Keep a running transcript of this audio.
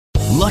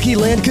Lucky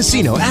Land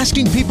Casino,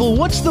 asking people,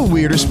 what's the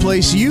weirdest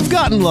place you've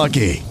gotten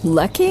lucky?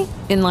 Lucky?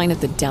 In line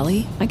at the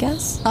deli, I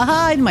guess?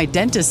 Aha, in my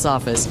dentist's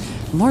office.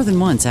 More than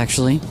once,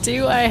 actually.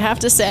 Do I have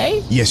to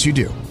say? Yes, you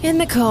do. In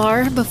the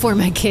car before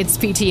my kids'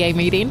 PTA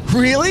meeting.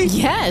 Really?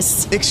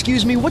 Yes.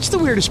 Excuse me, what's the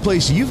weirdest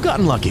place you've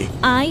gotten lucky?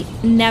 I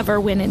never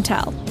win and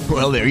tell.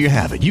 Well, there you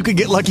have it. You can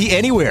get lucky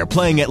anywhere,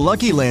 playing at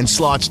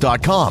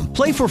LuckyLandSlots.com.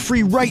 Play for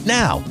free right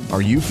now.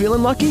 Are you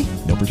feeling lucky?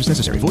 No purchase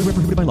necessary. Void where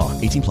prohibited by law.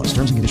 18 plus.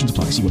 Terms and conditions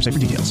apply. See website for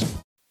details.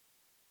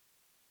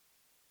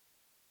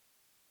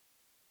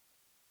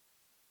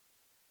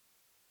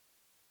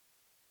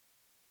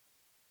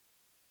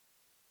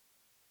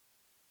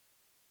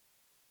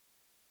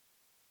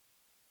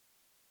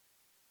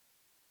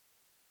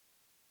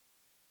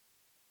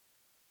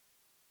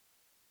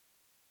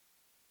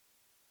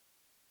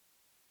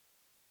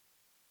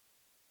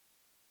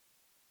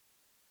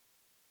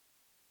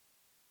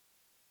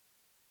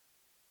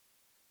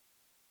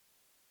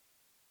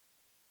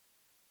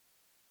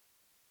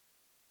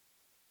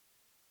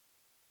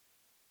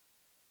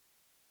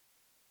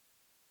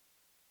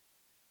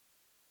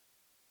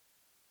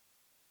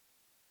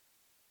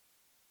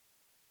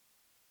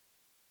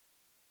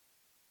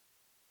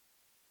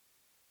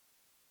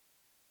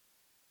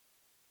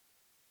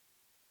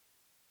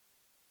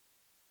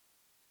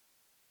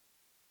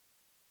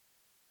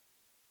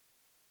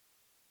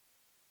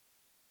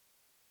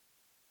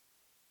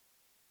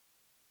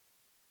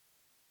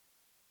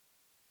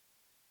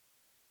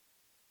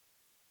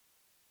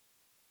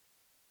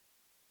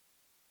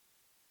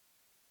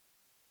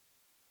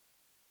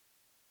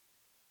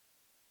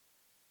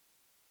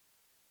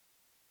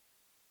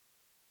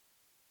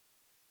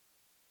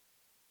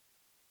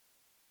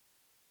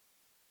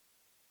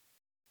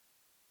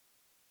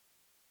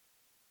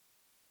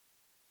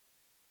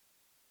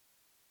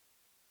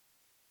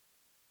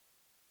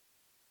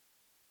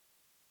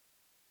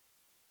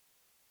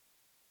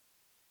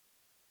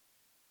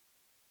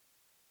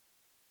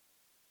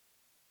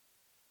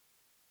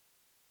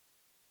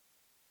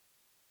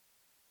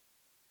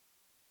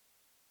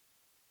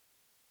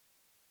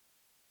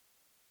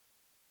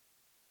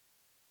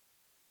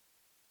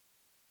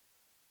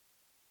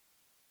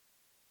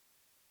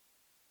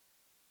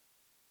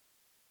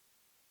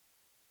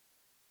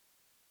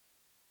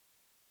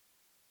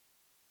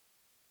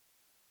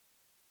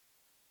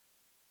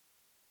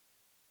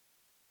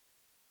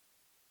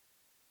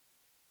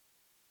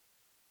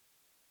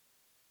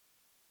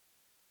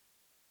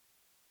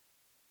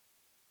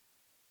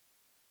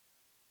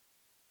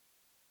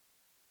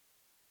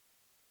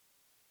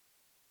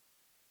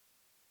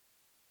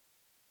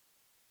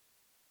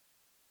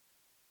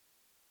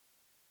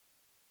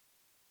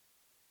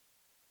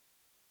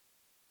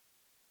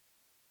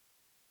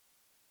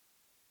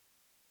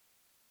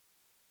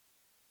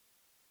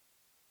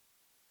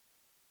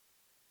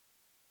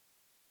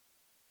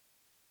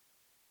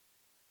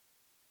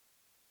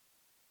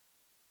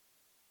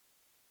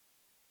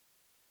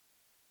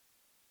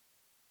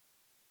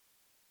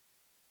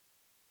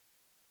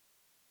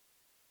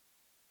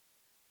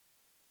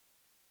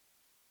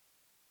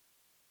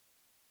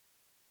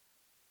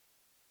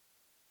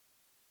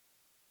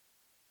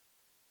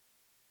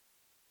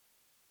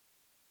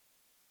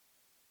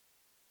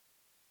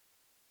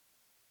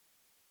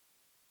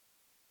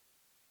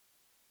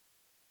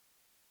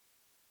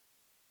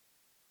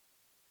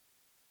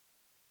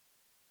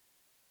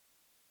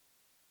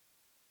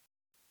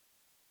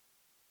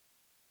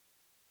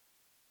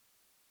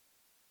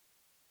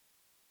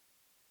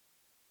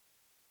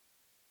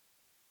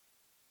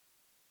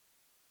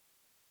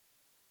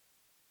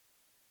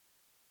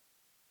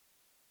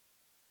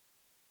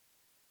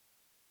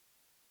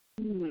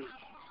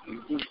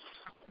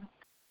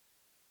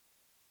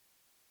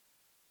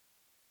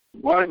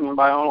 Morning,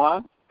 anybody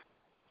online?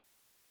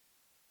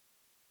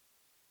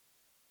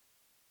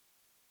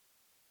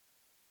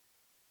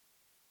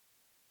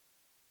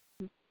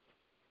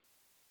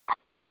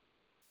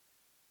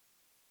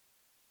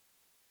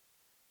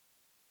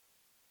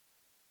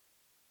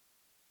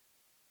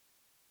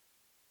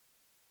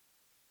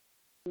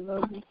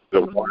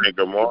 Good morning.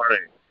 Good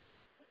morning.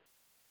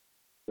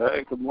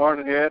 Hey, good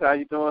morning, Ed. How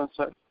you doing,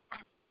 sir?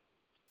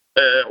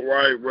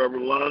 Right,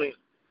 Reverend Lonnie.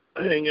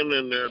 Hanging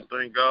in there.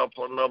 Thank God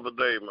for another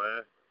day,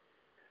 man.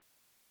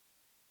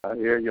 I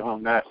hear you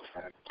on that.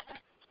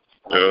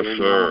 Yes,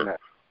 sir.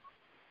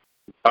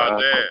 How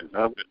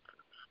Dad?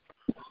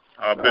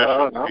 Our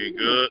Bishop, no. he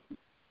good?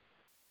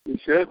 He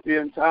should be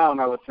in town,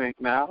 I would think,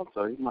 now,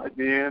 so he might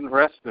be in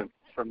resting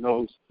from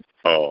those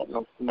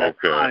from that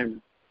okay.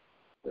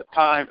 the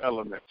time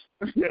elements.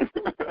 Yeah.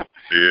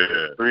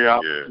 3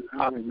 hours.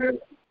 Yeah.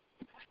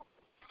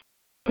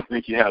 I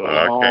think he had a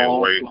I long can't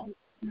wait.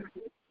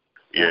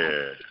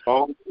 Yeah.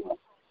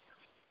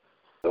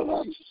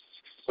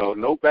 So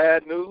no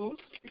bad news.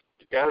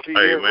 You gotta be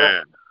here.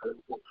 Amen.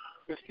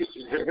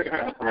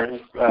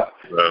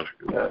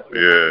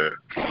 Yeah.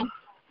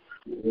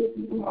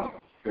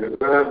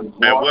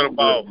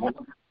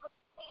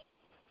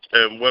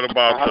 And what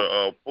about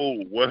the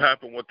food? What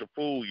happened with the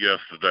food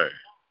yesterday?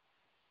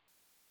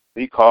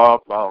 He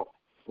called about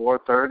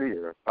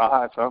 4:30 or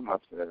 5, something. I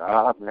said,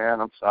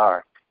 man, I'm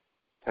sorry.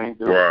 Can't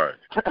do it.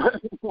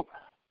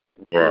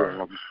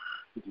 Right.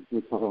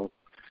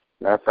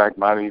 Matter of fact,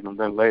 might have even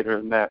been later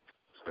than that.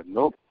 I said,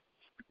 nope.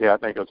 Yeah, I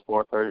think it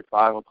was 4:30,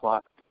 5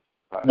 o'clock.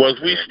 Was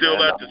we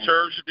still at the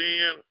church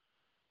then?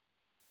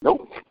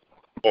 Nope.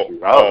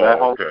 That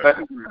whole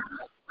thing.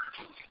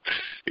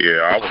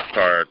 Yeah, I was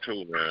tired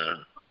too,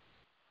 man.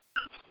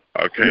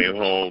 I came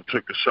home,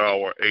 took a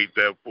shower, ate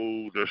that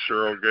food that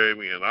Cheryl gave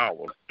me, and I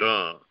was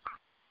done.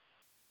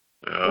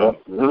 I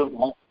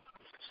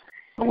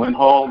went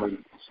home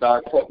and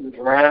started cutting the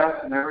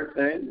grass and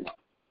everything.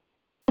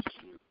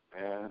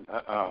 And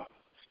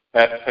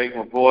had to take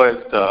my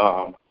boys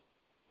to,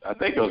 I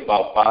think it was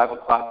about 5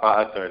 o'clock,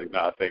 5:30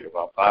 now, I think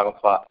about 5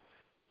 o'clock.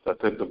 So I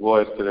took the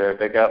boys to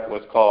they got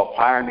what's called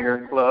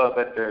Pioneer Club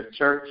at their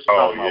church.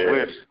 Oh, I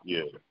wish.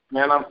 Yeah.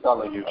 Man, I'm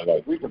telling you,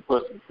 if we could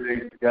put some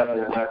things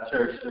together in that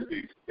church,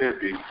 it'd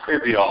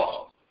be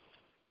awesome.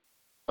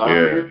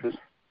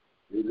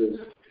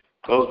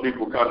 Those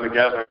people come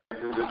together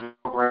and do this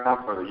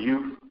program for the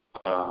youth,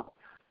 all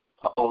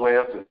the way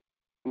up to,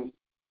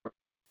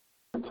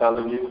 I'm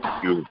telling you.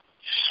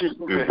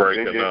 You're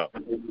breaking up.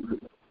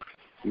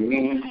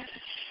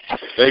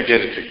 They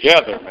get it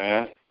together,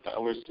 man. I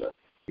wish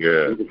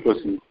we could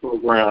put some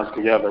programs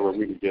together where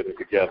we can get it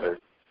together.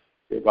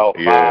 There's about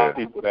 5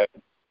 people that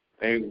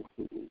ain't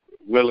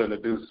willing to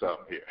do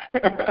something here.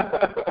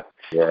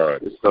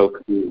 Right. It's so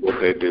cool what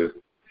they do.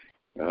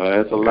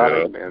 There's a lot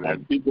of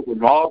and people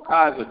from all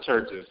kinds of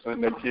churches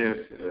send their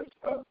kids to this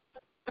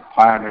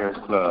Pioneers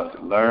Club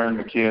to learn.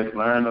 The kids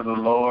learn of the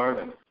Lord.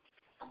 And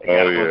they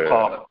got what's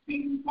called a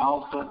teen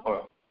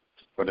council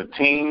for the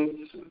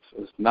teens.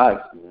 It's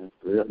nice, man.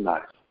 Real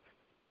nice.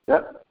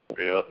 Yep,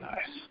 real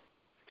nice.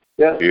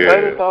 Yeah.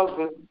 It's all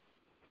good.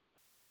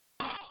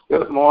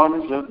 Good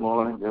morning. So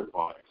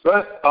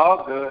it's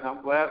all good.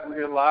 I'm glad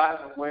we're alive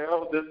and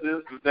well. This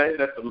is the day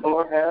that the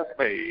Lord has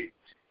made.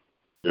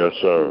 Yes,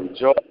 sir.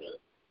 Enjoy it.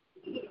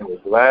 I'm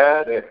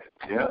glad that,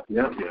 yeah.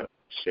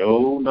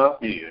 Sure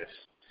enough is.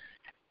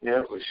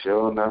 Yeah, we're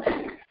sure enough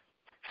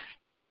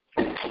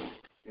is.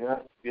 Yeah.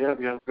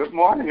 Good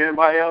morning.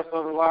 Anybody else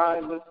on the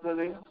line listening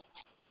in?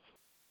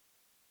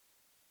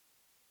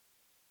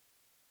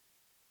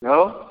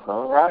 No?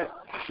 All right.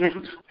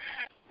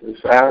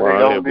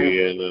 Saturday will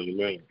be in a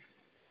minute.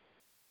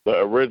 The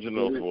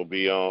originals will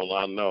be on,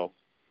 I know.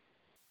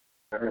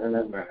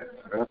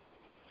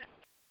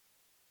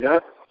 Yeah.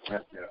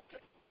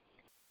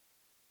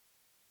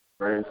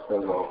 Praise the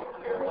Lord.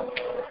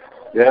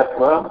 Yeah,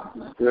 well,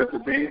 it's good to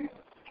be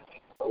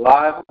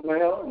alive and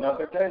well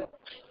another day.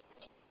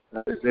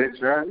 Another day's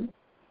journey.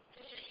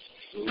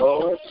 The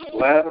Lord,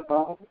 glad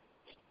about it.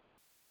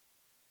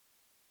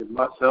 Get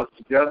myself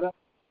together.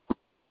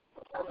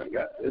 I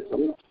got this.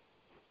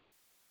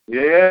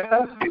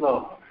 Yes,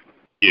 Lord.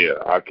 Yeah,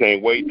 I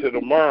can't wait till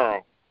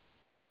tomorrow.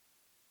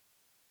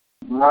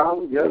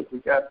 Tomorrow, yes, we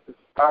got the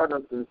start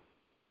of the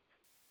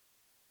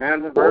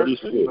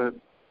anniversary with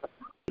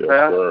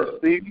Pastor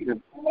Stevie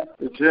and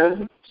Pastor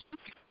Jenny.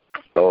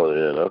 Oh,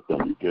 yeah, that's going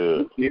to be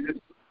good.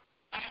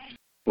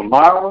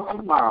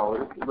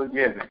 Tomorrow is the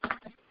beginning.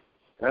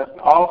 That's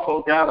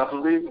also I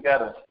believe we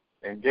got an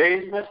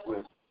engagement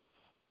with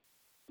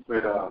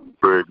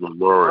Craig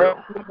Memorial.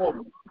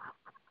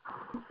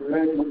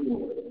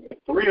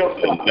 3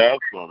 o'clock. And that's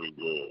going to be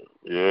good.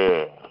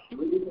 Yeah.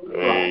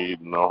 They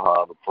know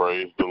how to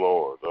praise the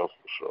Lord, that's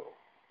for sure.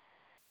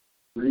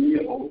 3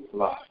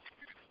 o'clock.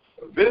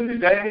 Busy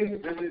day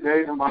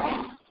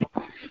tomorrow.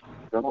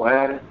 Go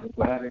at it.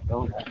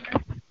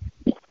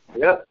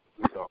 Yep.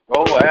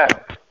 Go at it.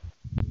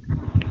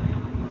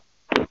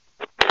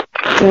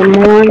 Good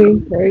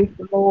morning. Praise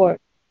the Lord.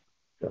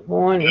 Good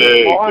morning.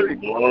 Hey,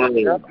 good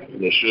morning.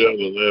 Michelle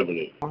and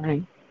Ebony.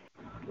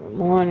 Good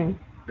morning.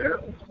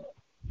 God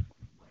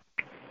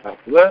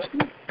bless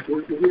you.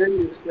 Good to hear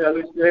you,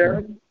 Sally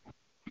Sharon.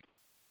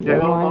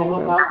 Good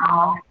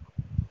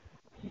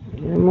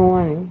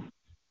morning.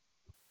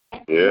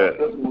 Yeah.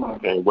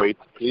 Can't wait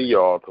to see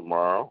y'all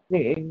tomorrow.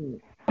 Yeah.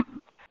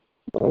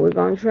 Well, we're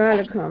going to try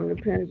to come.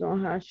 Depends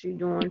on how she's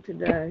doing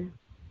today.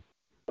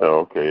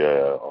 Okay,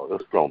 yeah. Oh,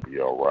 it's going to be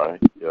all right.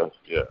 Yes,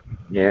 yeah.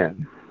 Yeah.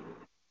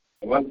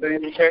 One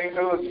thing you can't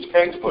do is you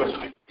can't push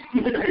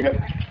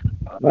it.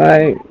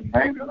 Right.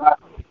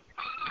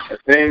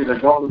 If things are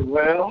going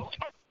well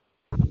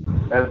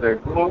as they're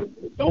going,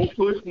 don't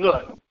push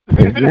nothing.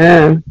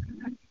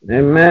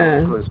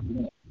 Amen.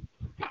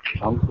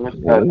 I'm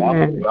just glad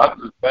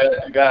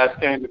you guys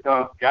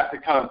got to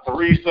come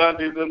 3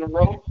 Sundays in a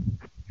row.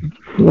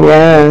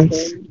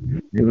 Yes.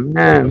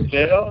 Amen.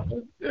 Michelle,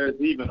 there's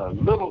even a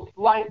little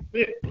slight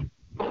bit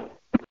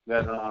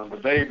that the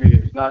baby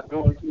is not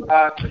going too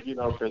hot,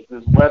 because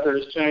this weather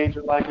is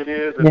changing like it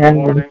is in the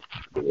morning.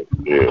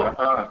 Yeah.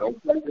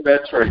 Don't play with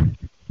that trait.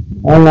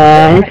 Oh, no,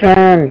 I'm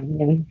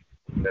trying.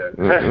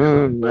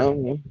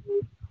 No.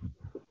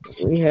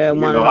 We had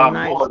one of the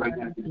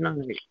nights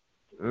tonight.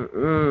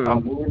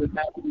 I'm more than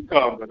happy to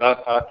come, but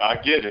I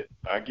get it.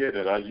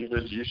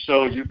 You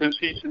show you've been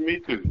teaching me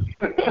too.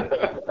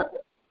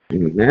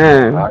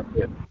 Amen. Like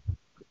it.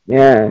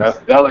 Yes. That's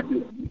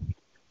delicate.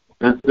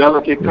 That's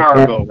delicate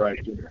cargo right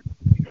there.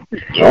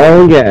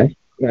 Oh, yes.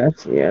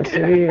 Yes, yes,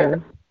 it is.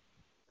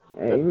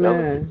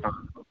 Amen.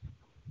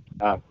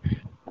 I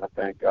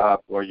thank God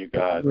for you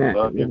guys. I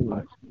love you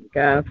much.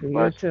 God for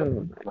you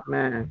too.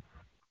 Amen.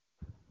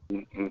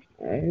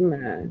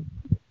 Amen.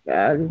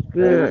 God is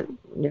good.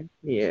 Yes,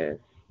 He is.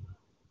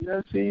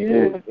 Yes, He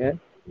is. Yes,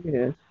 He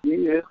is. He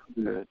is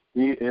good.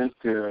 He is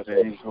good.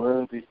 And He's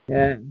worthy.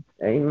 Yes.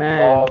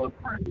 Amen. All the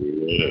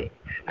praise.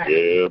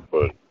 Yeah,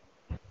 but.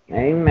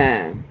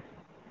 Amen.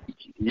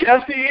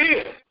 Yes, He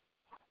is.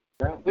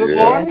 Good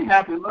morning.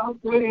 Happy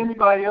Mother's Day.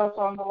 Anybody else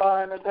on the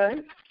line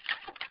today?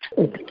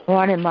 Good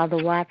morning,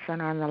 Mother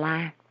Watson on the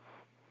line.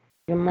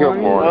 Good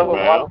morning. Good morning,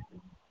 ma'am.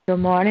 Good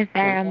morning,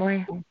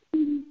 family.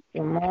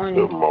 Good morning.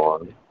 Good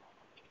morning.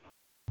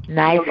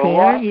 Nice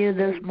hearing you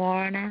this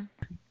morning.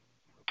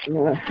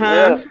 Huh?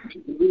 Yes,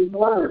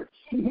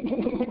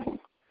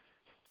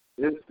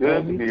 it's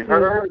good to be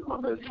heard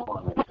on this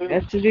morning.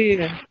 Yes, it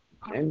is.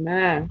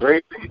 Amen.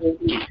 Great to hear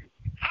you.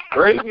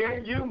 Great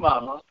hearing you,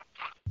 Mama.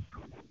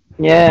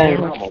 Yes.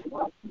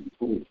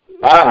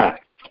 Hi.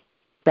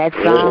 That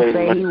song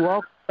say he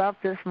woke up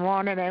this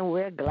morning and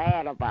we're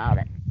glad about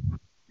it.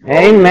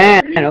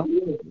 Amen.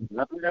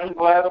 I'm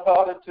glad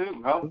about it too.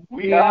 No,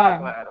 we are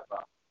glad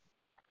about it.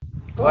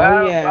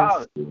 Glad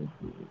about it.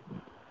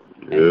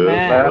 Amen.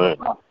 Glad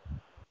about it.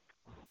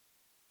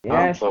 Yes,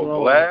 I'm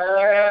so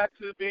glad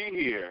to be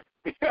here.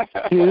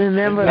 You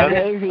remember the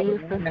days he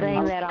used to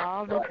sing that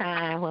all the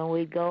time when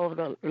we go over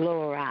to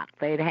Little Rock.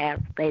 They'd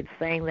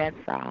sing that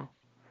song.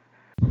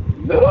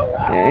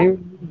 Okay.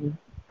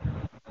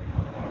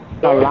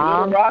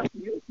 Little Rock,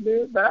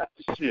 that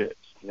shit.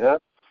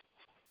 Yep.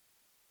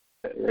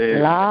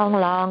 Long,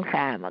 long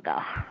time ago.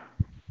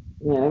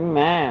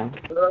 Amen.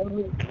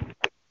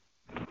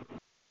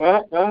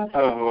 Well,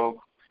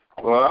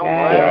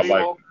 Yeah, I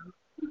like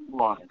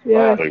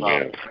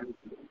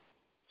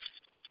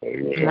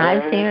Amen.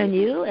 Nice hearing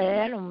you,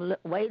 Ed. I'm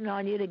waiting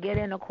on you to get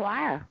in the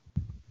choir.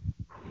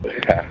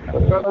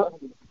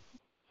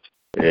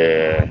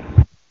 Yeah.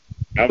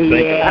 I'm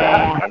thinking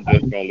about it. I'm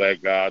just going to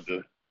let God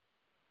do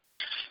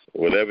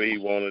whatever He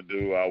want to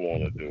do, I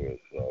want to do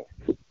it. So.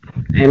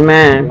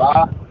 Amen.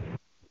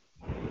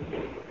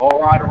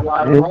 All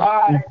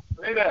right.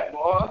 Say that,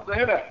 boy.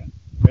 Say that.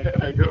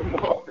 Good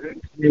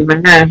morning.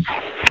 Amen.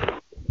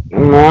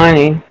 Good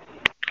morning.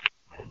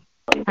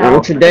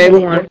 Today we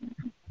want.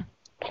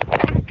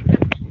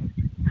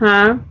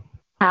 Huh?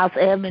 How's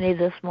Ebony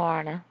this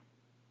morning?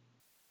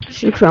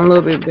 She feeling a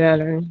little bit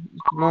better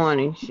this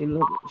morning. She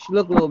look a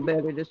little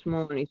better this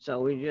morning.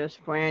 So we're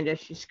just praying that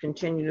she's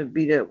continue to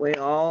be that way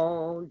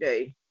all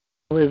day.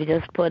 We're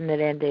just putting it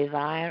in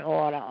divine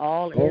order.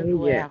 All is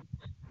well.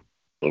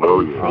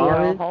 Oh, See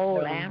her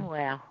whole and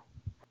well.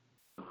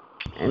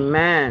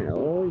 Amen.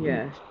 Oh,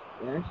 yes.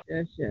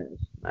 Yes.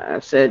 I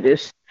said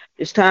this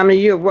time of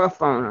year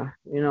rough on her.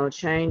 You know,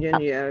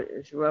 changing. Yeah,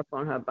 it's rough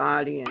on her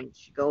body, and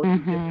she goes through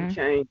different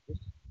changes.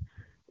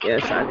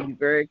 Yes, I have to be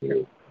very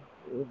careful.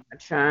 We're not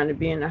trying to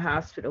be in the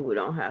hospital. We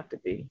don't have to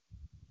be.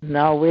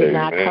 No, we're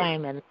not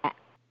claiming that.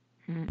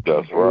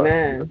 That's right.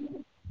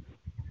 Amen.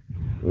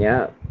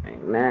 Yep.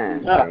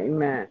 Amen.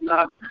 Amen.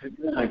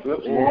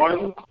 Good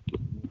morning.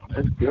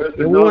 It's good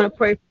to we know. Want to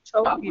pray for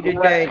Toki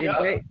today.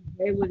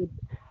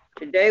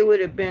 Today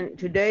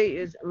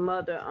is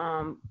Mother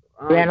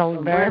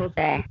Reynolds'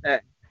 birthday.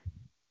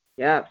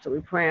 Yeah, so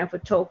we're praying for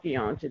Toki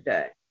on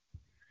today.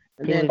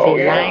 And then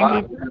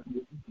today,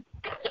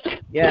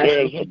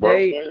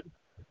 today is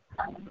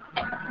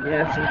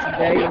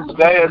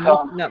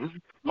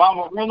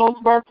Mama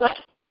Reynolds' birthday.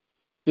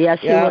 Yeah,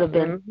 she would have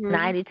been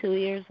 92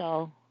 years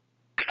old.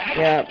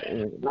 Yeah.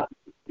 And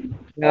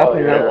I'm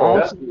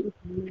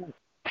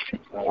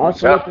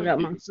also looking up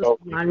my sister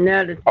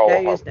Lynetta.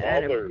 Today is the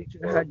anniversary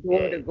of her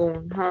daughter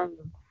going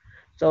home.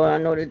 So I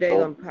know today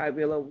going to probably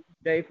be a little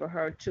day for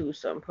her too.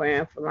 So I'm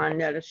praying for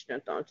Lynetta's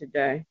strength on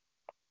today.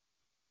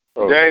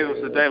 Today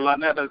was the day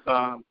Lynetta's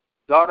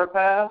daughter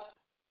passed?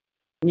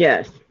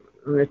 Yes,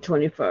 on the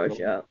 21st,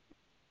 yeah.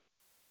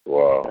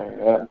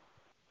 Wow.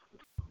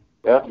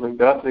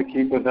 Definitely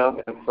keep it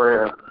up in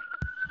prayer.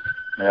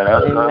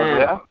 Yeah,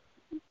 Amen.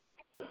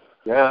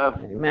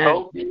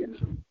 Amen.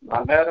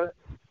 Lynetta,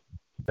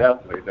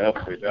 definitely.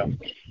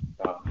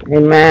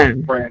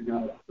 Amen. Praying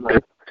God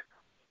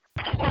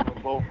for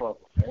both of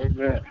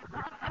them.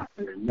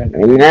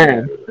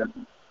 Amen.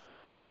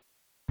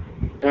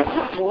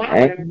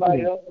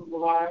 Anybody else on the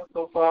line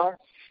so far?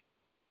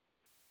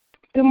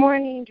 Good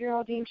morning,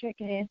 Geraldine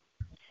checking in.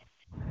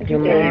 Good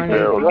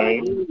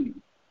morning.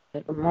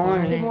 Good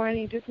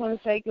morning. Just want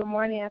to say good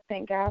morning. I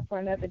thank God for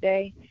another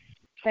day.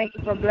 Thank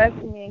you for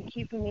blessing me and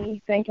keeping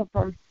me. Thank you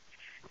for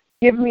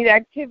giving me the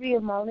activity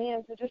of my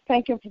limbs. So just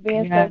thank you for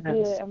being so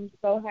good. I'm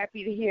so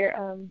happy to hear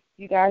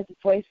you guys'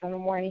 voice in the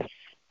morning.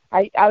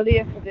 I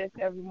live for this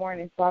every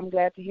morning, so I'm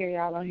glad to hear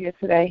y'all on here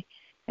today.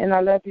 And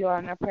I love you all,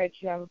 and I pray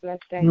that you have a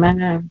blessed day.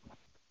 Amen.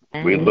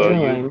 We love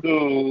you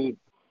too.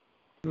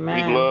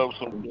 Amen. We love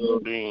some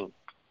Geraldine.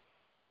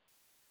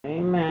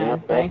 Amen. Yeah,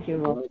 Thank you,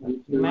 Lord.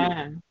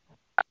 Amen.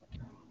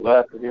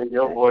 Glad to hear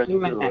your voice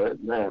Amen. too.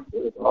 Man,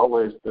 it's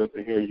always good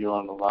to hear you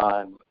on the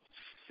line.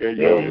 Hear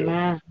you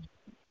Amen.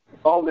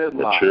 all this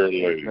line. Mature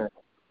lady.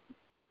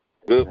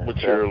 Good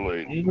mature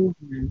lady.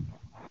 Amen.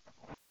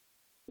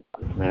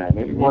 Man,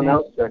 anyone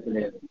else checking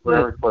in?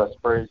 Prayer request,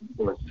 praise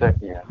for a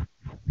second.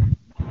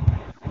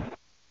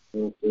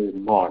 Good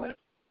morning.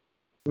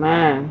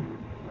 Amen.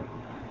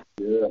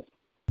 Yeah.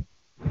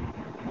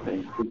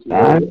 Thank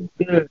That's you.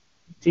 good.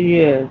 She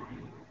is.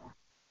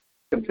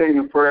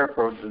 Continue prayer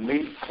for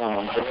Denise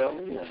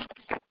Bailey and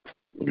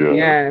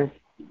Yes.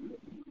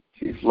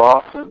 Chief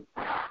Lawson.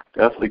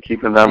 Definitely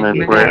keeping them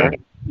in prayer.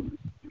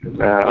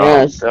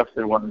 Yes.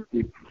 Definitely want to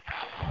keep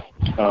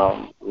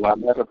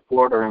Lynetta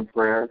Porter in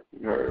prayer.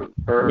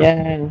 Her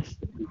Yes.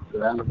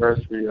 the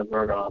anniversary of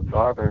her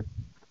daughter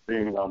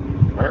being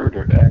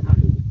murdered,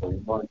 actually. So we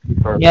want to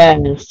keep her in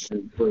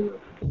prayer.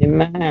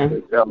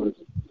 Amen. That was,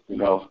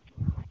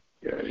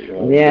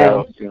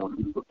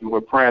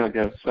 we're praying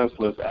against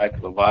senseless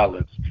acts of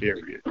violence,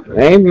 period.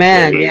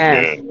 Amen.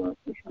 Yes.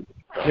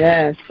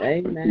 Yes.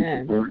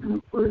 Amen.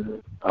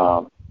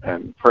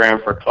 And praying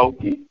for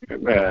Toki.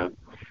 Amen.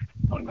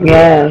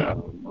 Yes.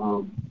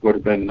 Would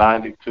have been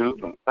 92.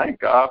 And thank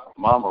God for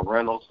Mama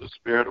Reynolds, the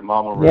spirit of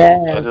Mama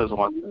Reynolds. Yes. I just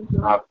want to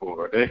thank God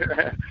for it.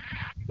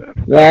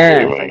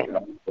 Yes.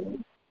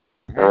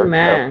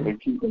 Amen. Definitely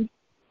keeping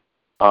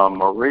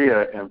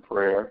Maria in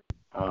prayer.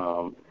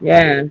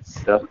 Yes.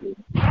 Definitely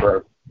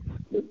prayer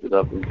lifted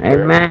up in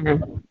prayer.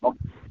 Amen.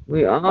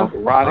 We also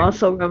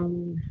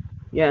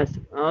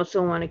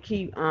want to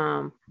keep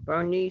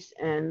Bernice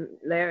and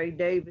Larry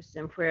Davis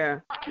in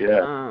prayer.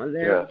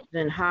 Larry's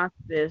in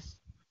hospice,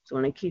 so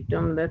want to keep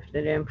them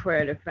lifted in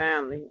prayer, the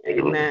family.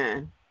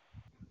 Amen.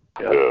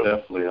 Yeah,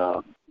 definitely.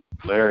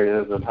 Larry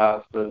is in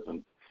hospice,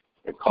 and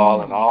they're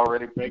calling,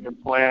 already making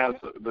plans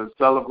to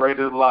celebrate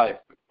his life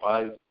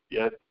while he's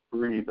yet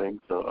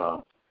breathing.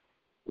 So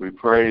we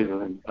praise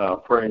and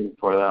praying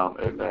for them,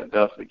 and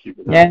definitely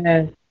keeping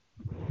them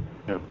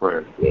in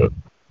prayer.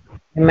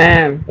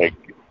 Amen. Thank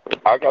you.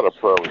 I got a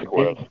prayer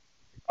request.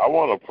 I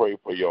want to pray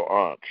for your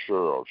aunt,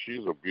 Cheryl.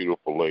 She's a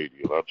beautiful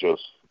lady, and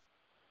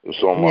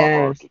it's on my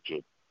heart to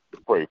just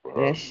pray for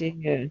her. Yes, she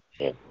is.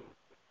 Yeah.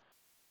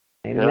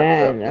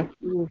 Amen.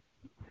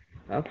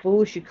 That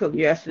food she cooked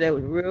yesterday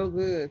was real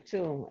good,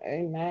 too.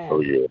 Amen.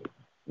 Oh, yeah.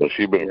 But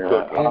she's been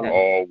cooking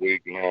all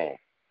week long.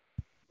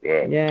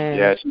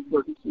 Yeah, she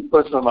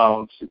put some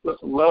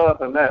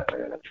love in that,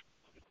 man.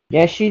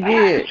 Yes, she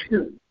did.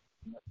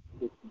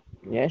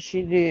 Yes,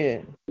 she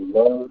did.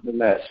 Love in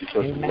that. She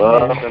put some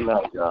love in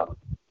that, y'all.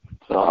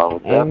 So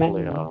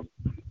definitely,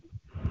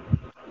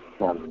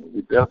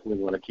 we definitely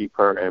want to keep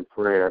her in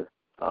prayer.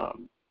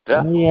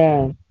 Definitely.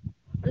 Yeah.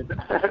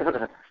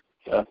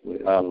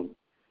 Definitely.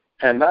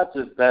 And not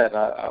just that,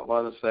 I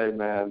want to say,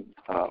 man,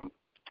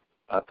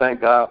 I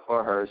thank God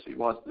for her. She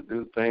wants to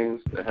do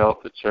things to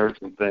help the church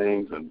and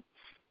things, and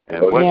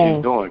what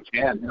she's doing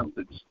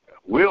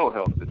will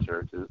help the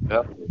churches.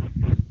 Definitely.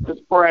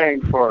 Just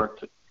praying for,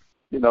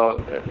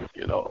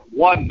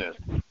 oneness.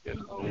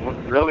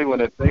 Really, when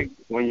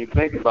you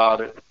think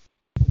about it,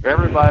 if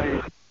everybody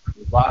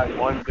buy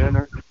one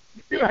dinner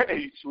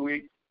each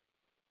week,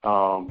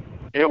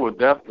 it would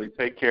definitely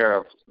take care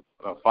of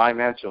a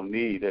financial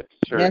need at the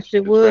church. Yes,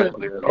 it would.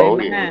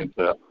 Amen.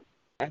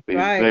 These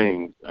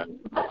things. And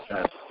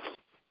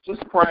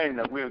just praying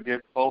that we'll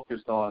get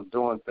focused on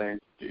doing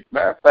things.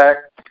 Matter of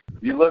fact,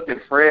 you look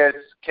at Fred's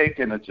cake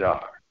in a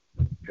jar.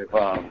 If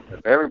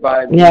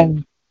everybody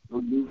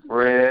who knew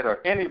Fred or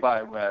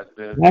anybody who has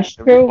this,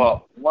 if we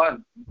bought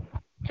one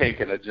cake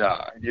in a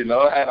jar,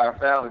 had our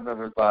family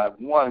members buy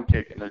one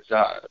cake in a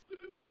jar,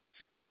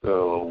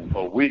 so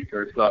a week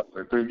or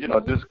something,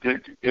 just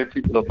get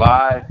people to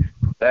buy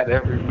that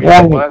every week.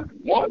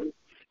 One.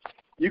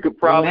 You could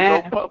probably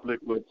go public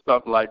with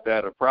something like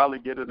that, or probably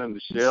get it in the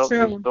shelves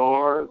in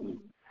stores.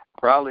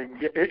 Probably,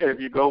 if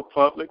you go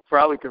public,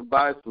 probably can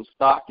buy some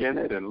stock in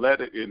it and let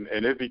it, and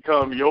it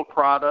become your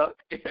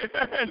product.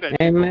 And then you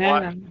can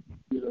watch,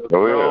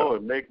 grow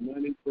and make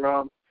money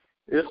from.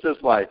 It's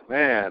just like,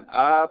 man,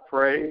 I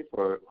pray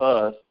for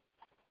us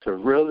to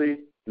really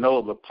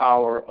know the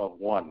power of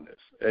oneness.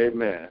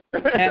 Amen.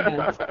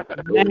 Amen.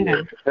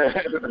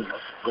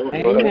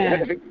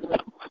 Amen.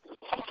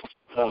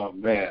 Oh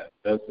man,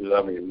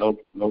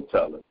 no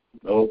telling.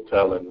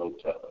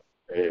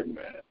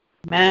 Amen.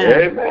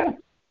 Amen.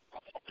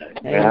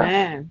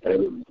 Amen.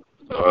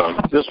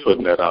 Just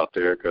putting that out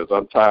there because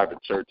I'm tired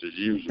of church as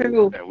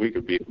usual, and we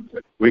could be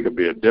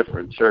a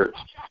different church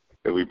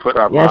if we put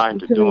our mind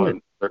to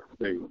doing certain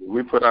things.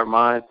 We put our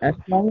mind.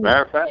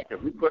 Matter of fact,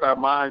 if we put our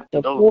mind to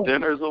those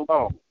dinners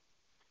alone,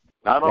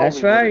 not only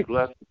would it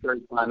bless the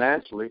church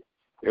financially,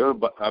 it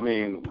would.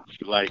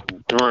 Like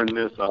during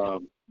this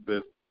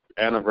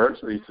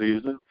anniversary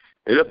season,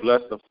 it'll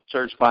bless the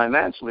church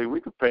financially.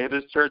 We could pay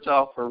this church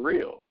off for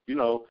real. We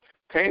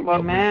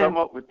come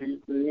up with these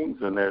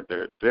things, and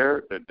they're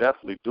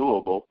definitely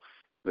doable.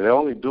 they're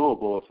only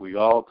doable if we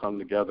all come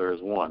together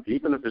as one.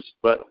 Even if it's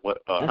but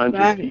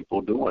 100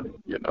 people doing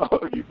it,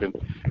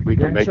 we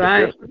can make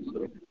a difference.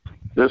 So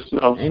just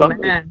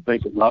something to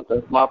think about.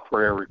 That's my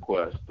prayer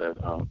request. That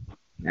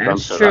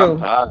that's true. I'm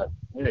tired.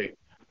 Hey,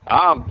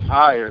 I'm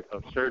tired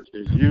of church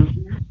as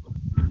usual.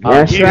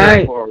 That's I'm here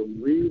right. for a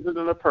reason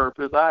and a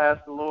purpose. I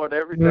ask the Lord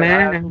every day.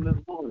 I ask Him this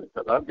morning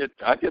because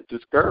I get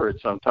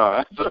discouraged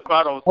sometimes if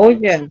I don't.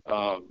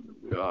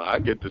 I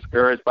get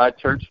discouraged by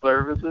church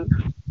services.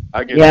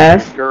 I get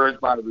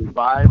discouraged by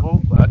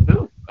revivals. I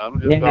do.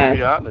 I'm just gonna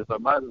be honest. I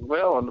might as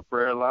well on the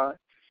prayer line.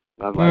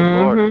 I'm like,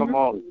 Lord, come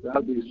on, there's got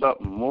to be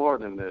something more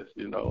than this,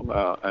 And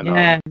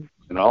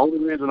the only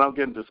reason I'm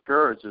getting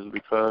discouraged is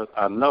because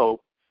I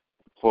know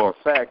for a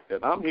fact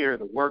that I'm here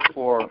to work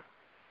for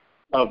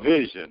a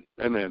vision.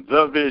 Amen.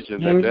 The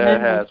vision that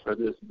Dad has for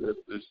this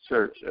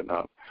church, and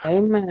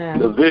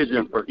the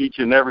vision for each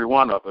and every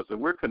one of us. And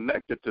we're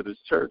connected to this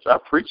church. I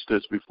preached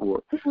this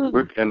before.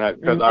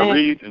 Because I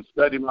read and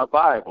study my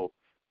Bible.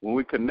 When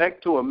we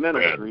connect to a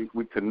ministry,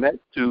 we connect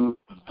to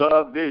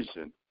the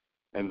vision.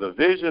 And the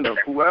vision of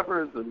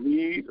whoever is the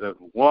lead, a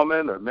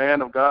woman or man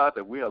of God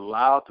that we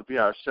allow to be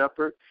our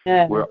shepherd,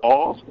 we're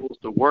all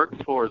supposed to work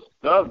towards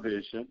the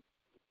vision.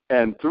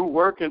 And through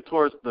working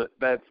towards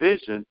that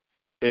vision,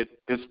 it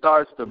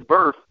starts to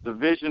birth the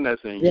vision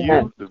that's in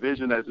you, the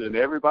vision that's in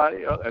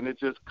everybody else, and it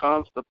just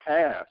comes to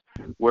pass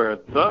where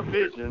the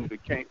vision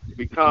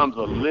becomes a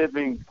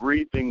living,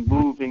 breathing,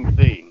 moving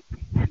thing.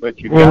 But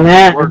you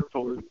got to work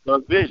towards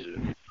the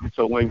vision.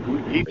 So when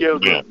he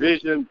gives a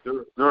vision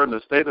during the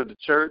state of the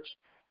church,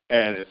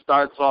 and it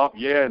starts off,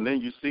 and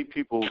then you see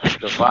people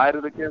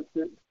divided against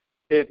it,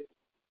 it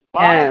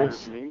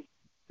bothers me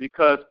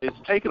because it's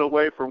taken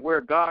away from where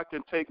God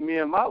can take me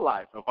in my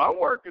life. If I'm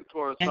working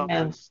towards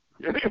something,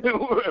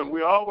 and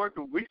we all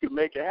working, we can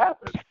make it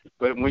happen.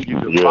 But when you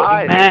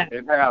divide it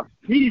and have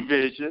the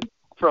vision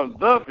from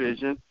the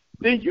vision,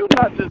 then you're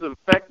not just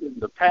affecting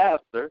the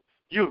pastor,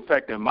 you're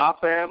affecting my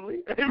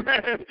family.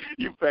 Amen.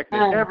 You're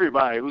affecting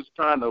everybody who's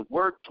trying to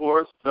work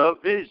towards the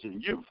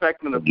vision. You're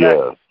affecting the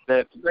fact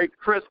that great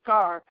Chris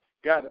Carr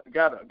got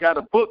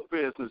a book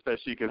business that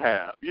she can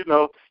have.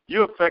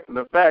 You're affecting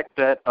the fact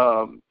that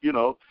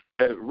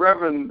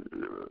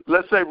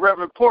let's say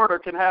Reverend Porter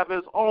can have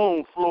his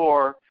own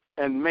floor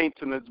and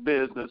maintenance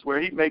business where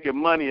he's making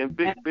money in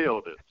big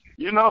buildings.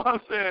 You know what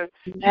I'm saying?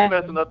 You're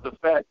messing up the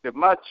fact that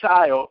my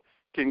child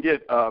can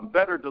get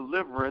better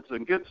deliverance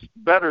and get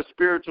better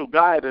spiritual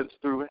guidance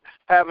through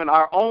having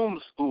our own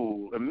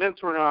school and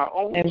mentoring our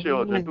own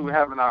children through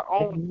having our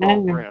own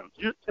programs.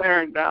 You're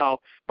tearing down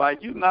by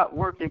you not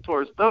working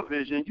towards the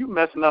vision. You're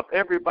messing up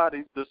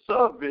everybody's the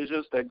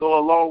sub-visions that go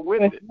along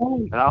with it.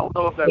 And I don't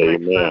know if that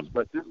makes sense,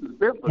 but this is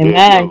biblical.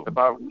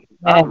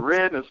 I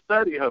read and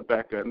studied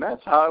Habakkuk, and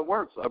that's how it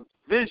works. A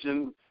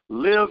vision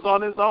lives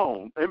on its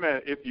own.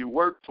 Amen. If you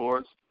work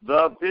towards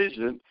the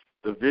vision,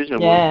 the vision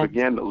will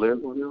begin to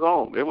live on its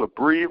own. It will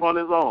breathe on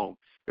its own.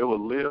 It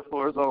will live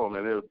for its own,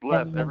 and it will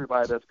bless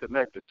everybody that's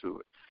connected to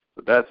it.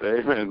 So that's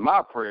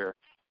my prayer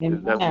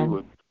is that we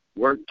would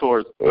work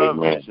towards the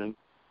vision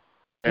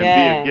and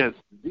be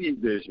against the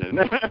vision.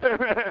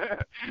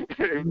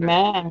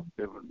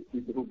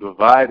 People who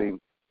dividing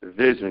the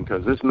vision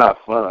because it's not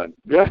fun.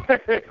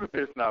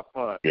 It's not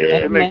fun.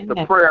 It makes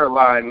the prayer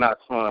line not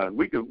fun.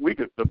 We could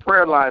the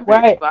prayer line be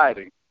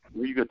exciting.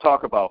 Where you could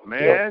talk about,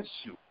 man,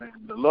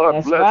 the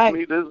Lord blessed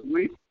me this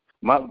week.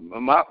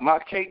 My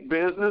cake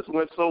business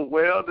went so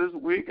well this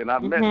week, and I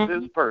met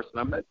this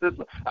person.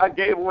 I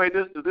gave away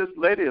this to this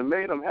lady and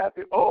made them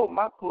happy. Oh,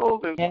 my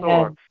clothing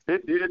store,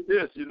 it did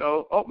this,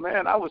 Oh,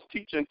 man, I was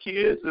teaching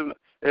kids in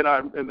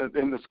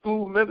the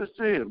school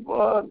ministry, and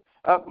boy,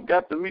 I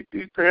got to meet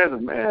these parents,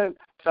 and man,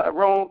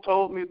 Tyrone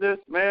told me this,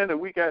 man, and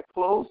we got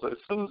close. And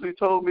Susie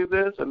told me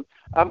this, and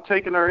I'm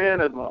taking her in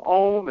as my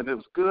own, and it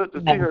was good to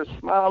see her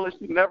smile, and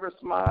she never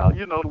smiled.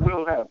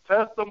 We'll have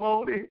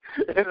testimony,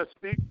 and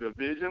the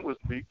vision will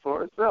speak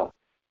for itself.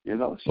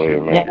 Amen.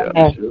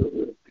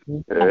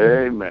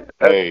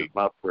 That's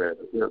my prayer.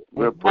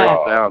 We'll break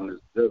down this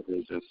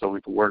division so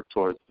we can work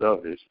towards the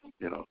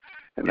vision,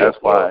 And that's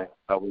why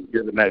I was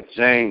given that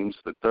James,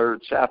 the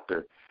 3rd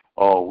chapter,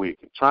 all week,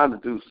 trying to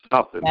do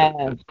something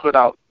to put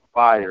out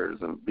fires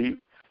and be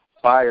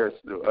fires.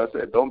 I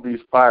said, don't be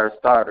fire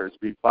starters,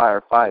 be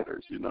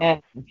firefighters,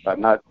 by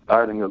not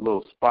starting a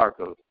little spark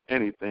of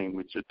anything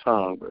with your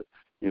tongue, but,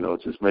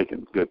 just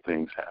making good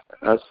things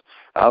happen.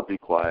 I'll be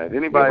quiet.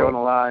 Anybody on the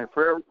line,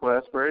 prayer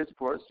requests, praise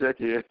reports, check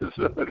in.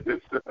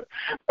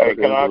 Hey,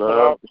 can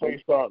I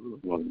say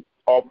something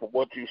off of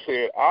what you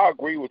said? I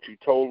agree with you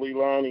totally,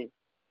 Lonnie,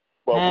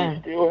 but we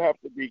still have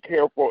to be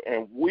careful,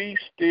 and we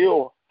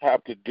still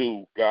have to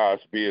do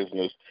God's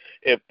business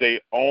if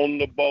they own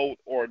the boat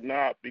or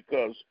not,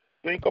 because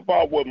think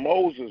about what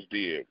Moses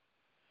did.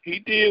 He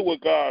did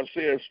what God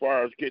said as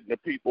far as getting the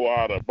people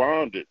out of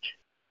bondage,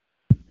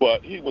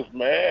 but he was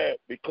mad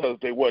because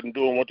they wasn't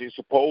doing what they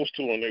supposed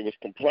to and they was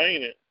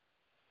complaining.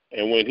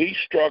 And when he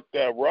struck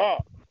that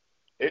rock,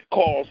 it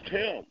caused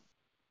him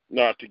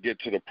not to get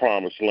to the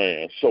promised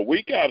land. So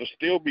we got to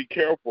still be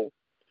careful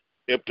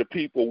if the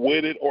people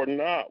with it or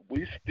not.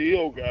 We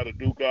still got to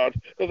do God's.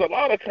 Because a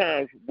lot of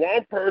times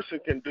one person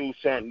can do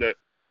something that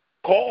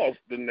cause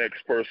the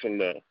next person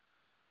to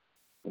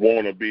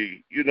want to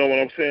be. You know what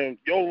I'm saying?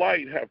 Your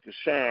light have to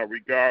shine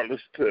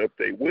regardless to if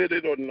they with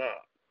it or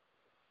not.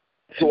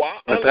 So I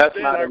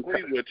understand. I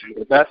agree with you.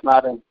 But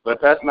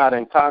that's not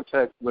in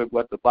context with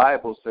what the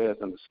Bible says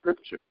in the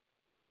Scripture.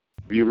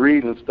 If you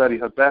read and study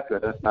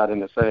Habakkuk, that's not in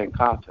the same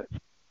context.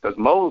 Because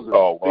Moses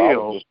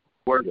still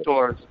worked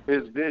towards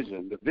his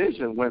vision. The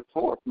vision went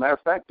forth. Matter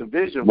of fact, the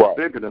vision was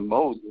bigger than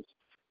Moses.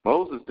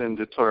 Moses didn't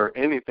deter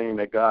anything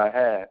that God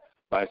had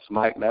by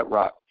smiting that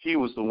rock. He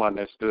was the one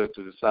that stood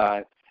to the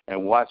side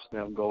and watched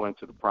them go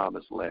into the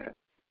promised land.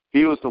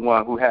 He was the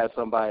one who had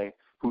somebody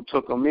who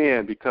took him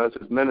in because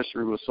his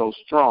ministry was so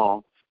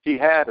strong. He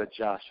had a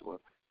Joshua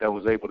that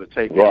was able to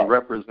take him and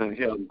represent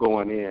him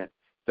going in.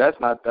 That's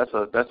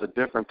a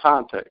different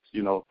context.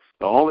 You know,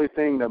 the only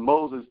thing that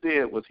Moses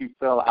did was he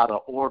fell out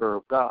of order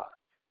of God.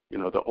 You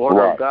know, the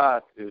order of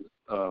God is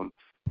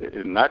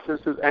not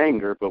just his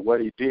anger, but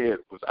what he did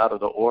was out of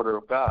the order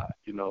of God.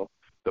 You know,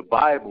 the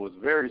Bible is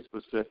very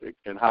specific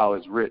in how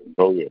it's written.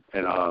 Oh, yeah.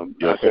 And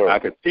I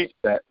could teach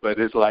that, but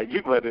it's like,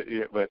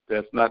 but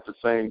that's not the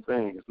same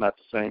thing. It's not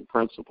the same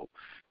principle.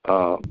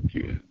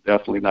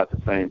 Definitely not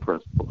the same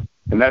principle.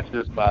 And that's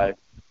just by,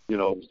 you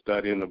know,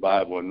 studying the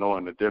Bible and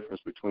knowing the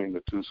difference between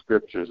the two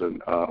scriptures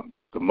and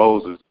the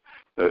Moses,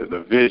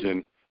 the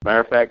vision.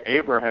 Matter of fact,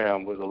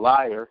 Abraham was a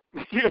liar,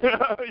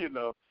 you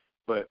know,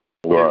 but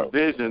his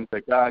vision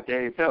that God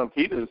gave him,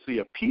 he didn't see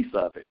a piece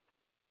of it.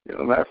 You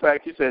know, matter of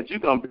fact, he said, "You're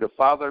gonna be the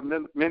father of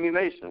many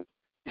nations."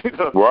 You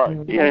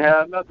know, he ain't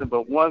had nothing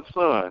but one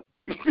son.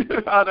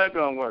 How that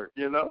gonna work?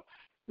 You know,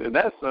 and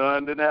that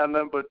son didn't have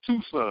nothing but two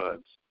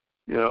sons.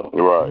 You know,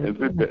 but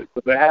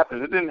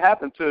it didn't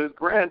happen till his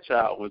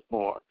grandchild was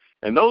born.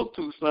 And those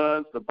two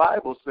sons, the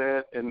Bible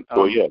said in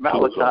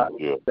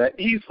Malachi that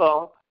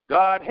Esau,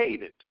 God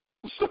hated.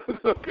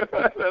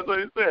 That's what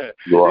he said.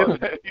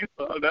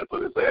 Esau, that's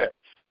what it said.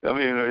 I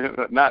mean,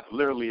 not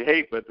literally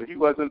hate, but he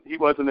wasn't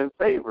in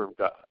favor of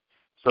God.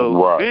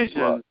 So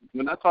vision,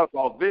 when I talk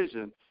about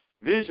visions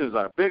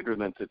are bigger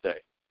than today.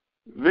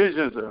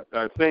 Visions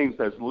are things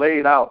that's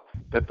laid out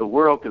that the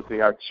world can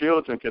see, our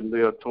children can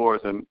live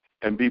towards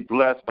and be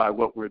blessed by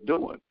what we're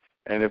doing.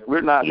 And if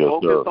we're not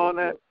focused on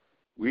that,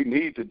 we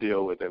need to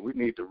deal with it. We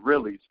need to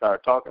really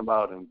start talking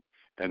about and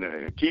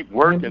keep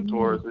working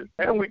towards it.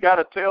 And we got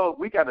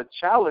to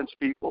challenge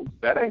people.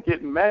 That ain't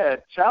getting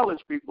mad.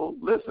 Challenge people.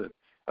 Listen,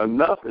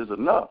 enough is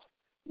enough.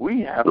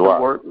 We have to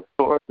work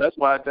towards. That's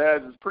why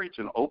Dad is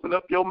preaching. Open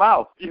up your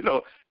mouth. You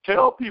know,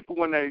 tell people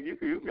when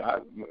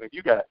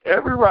you got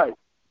every right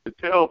to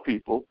tell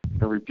people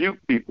and rebuke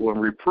people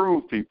and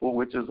reprove people,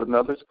 which is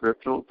another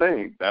scriptural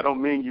thing. That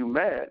don't mean you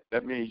mad.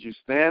 That means you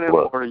stand in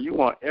order. You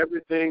want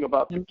everything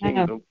about the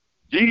kingdom.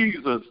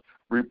 Jesus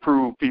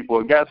reproved people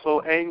and got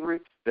so angry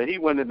that he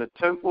went in the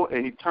temple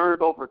and he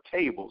turned over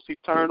tables. He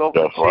turned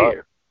over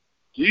chairs.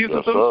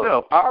 Jesus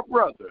himself, our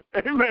brother.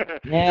 Amen.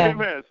 Yeah.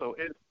 Amen. So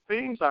if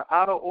things are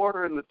out of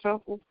order in the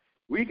temple,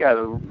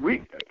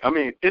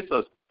 it's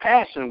a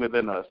passion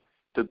within us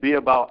to be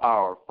about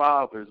our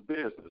Father's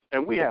business.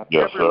 And we have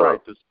every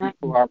right to speak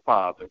to our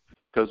Father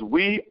because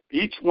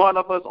each one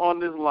of us on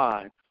this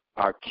line,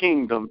 are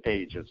kingdom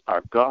agents,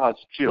 are God's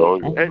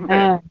children.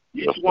 Amen.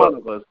 Each one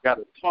of us got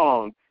a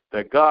tongue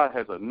that God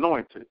has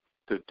anointed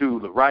to do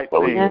the right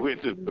thing,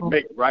 to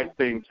make right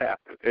things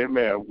happen.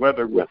 Amen.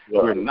 Whether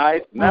we're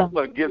nice, and that's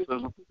what gets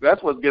us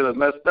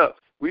messed up.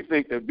 We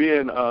think that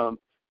being a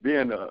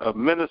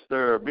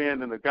minister or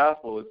being in the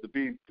gospel is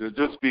to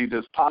just be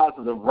this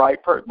positive,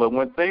 right person. But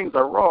when things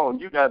are wrong,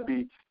 you got to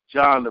be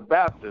John the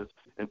Baptist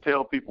and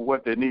tell people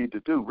what they need to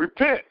do.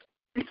 Repent.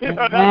 You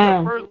know,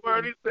 that's the first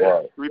word he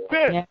said.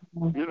 Repent.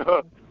 You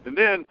know, and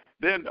then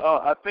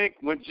I think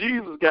when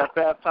Jesus got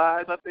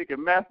baptized, I think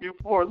in Matthew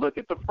 4, look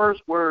at the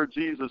first word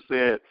Jesus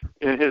said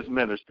in his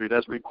ministry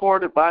that's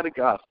recorded by the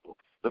gospel.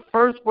 The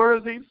first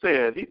words he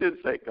said, he didn't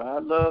say,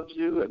 God loves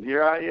you and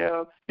here I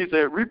am. He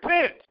said,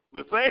 repent.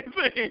 The same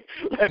thing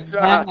that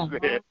John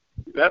said.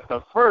 That's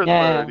the first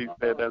word he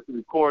said that's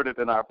recorded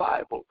in our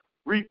Bible.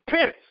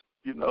 Repent,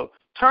 you know,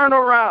 turn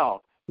around.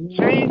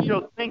 Change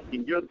your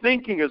thinking. Your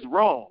thinking is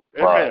wrong.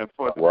 Amen.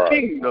 For the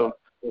kingdom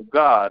of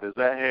God is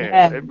at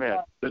hand. Amen.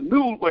 The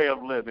new way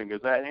of living is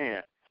at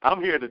hand.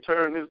 I'm here to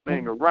turn this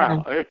thing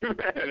around. Amen.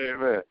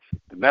 Amen.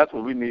 And that's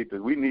what we need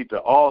to. We need to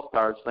all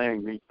start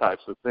saying these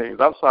types of things.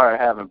 I'm sorry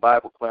having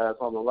Bible class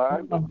on the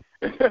line. But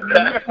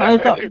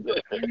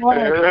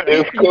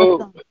it's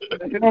cool.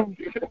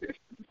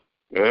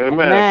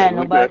 Amen.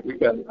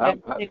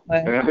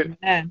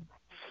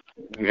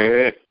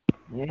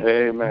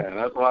 Amen.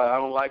 That's why I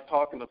don't like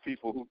talking to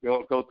people who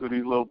go through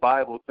these little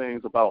Bible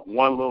things about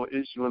one little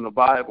issue in the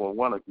Bible and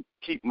want to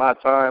keep my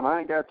time. I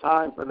ain't got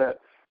time for that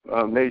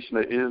Nation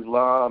of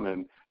Islam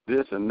and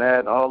this and that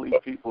and all these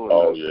people.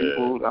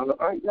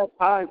 I ain't got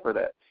time for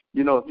that.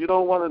 You know, if you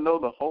don't want to know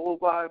the whole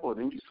Bible,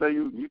 then you say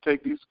you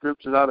take these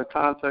scriptures out of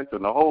context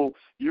and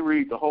you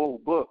read the whole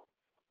book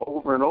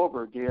over and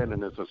over again,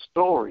 and it's a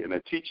story, and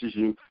it teaches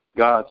you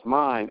God's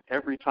mind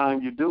every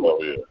time you do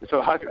it.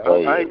 So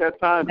I ain't got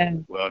time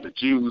to, well, the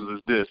Jews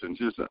is this and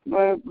just,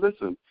 man,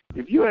 listen,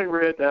 if you ain't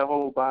read that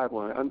whole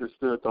Bible and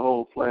understood the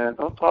whole plan,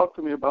 don't talk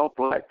to me about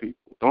black people.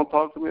 Don't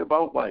talk to me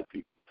about white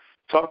people.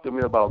 Talk to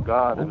me about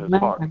God and his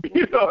heart.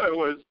 You know, it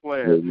was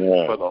planned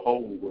for the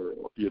whole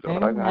world. You know,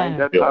 I ain't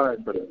got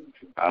time for that.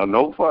 I don't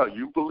know for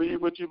you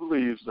believe what you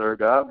believe, sir.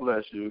 God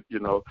bless you. You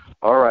know,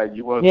 all right,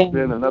 you want to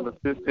spend another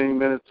 15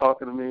 minutes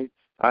talking to me?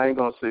 I ain't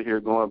going to sit here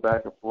going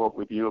back and forth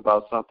with you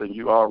about something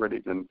you already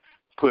been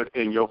put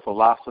in your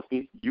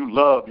philosophy. You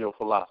love your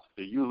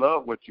philosophy. You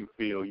love what you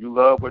feel. You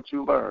love what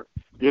you learn.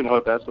 You know,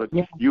 that's what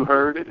you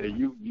heard it and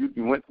you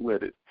went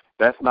with it.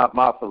 That's not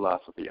my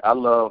philosophy. I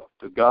love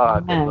the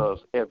God that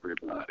loves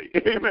everybody.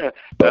 Amen.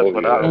 That's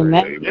what I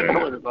read. You know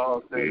what it's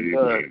all said and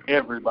done.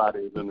 Everybody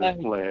is in this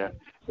plan.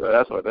 So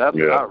that's what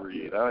I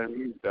read. I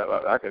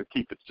can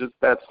keep it just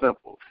that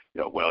simple.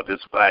 You know, well,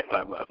 this black,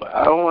 blah, blah, blah.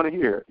 I don't want to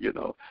hear it. You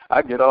know,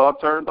 I get all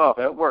turned off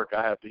at work.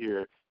 I have to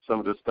hear some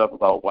of this stuff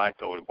about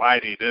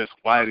whitey this,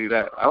 whitey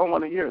that. I don't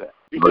want to hear that.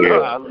 You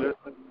know, I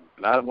listen,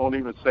 and I won't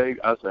even say.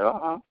 I say,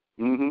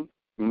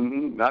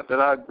 not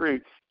that I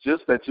agree.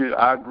 Just that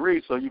I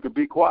agree so you could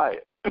be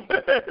quiet.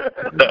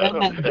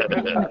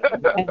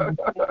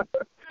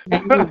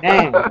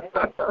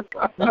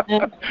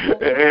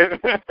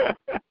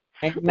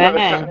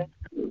 Amen.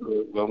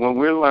 But when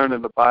we're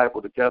learning the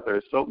Bible together,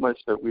 there's so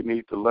much that we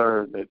need to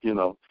learn that, you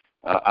know,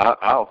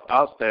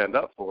 I'll stand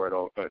up for it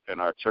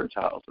in our church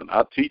house, and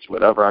I'll teach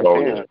whatever I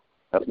can. Yeah.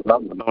 That's what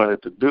I'm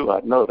anointed to do.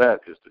 I know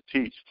that is to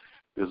teach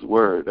His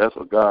word. That's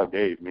what God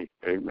gave me.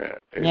 Amen.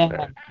 Amen.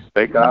 Yeah.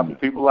 Thank God for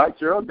people like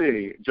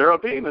Geraldine.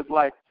 Geraldine is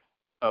like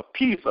a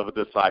piece of a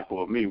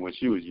disciple of me when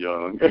she was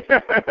young.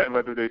 But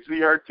when they see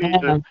her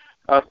teaching,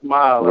 I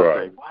smile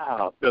and say,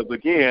 wow. Because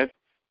again,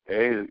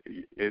 hey,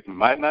 it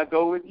might not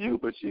go with you,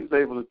 but she's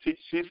able to teach.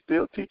 She's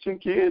still teaching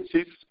kids.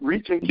 She's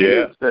reaching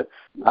kids that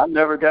I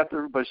never got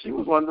to, but she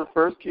was one of the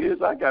first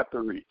kids I got to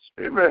reach.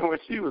 Amen. When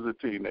she was a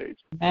teenager.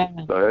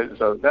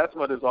 So that's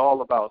what it's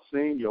all about,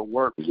 seeing your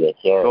work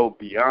go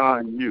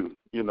beyond you.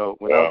 You know,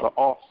 when I was an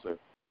officer,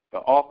 the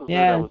officer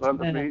that was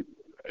under me,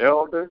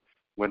 elder,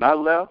 when I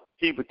left,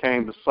 he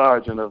became the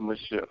sergeant of my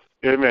shift.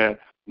 Amen.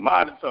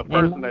 Mine is a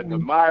person that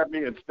admired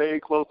me and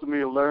stayed close to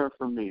me and learned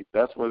from me.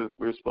 That's what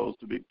we're supposed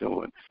to be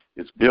doing.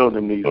 It's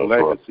building these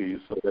legacies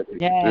so that they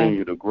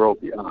continue to grow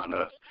beyond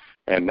us.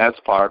 And that's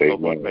part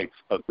of what makes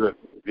a good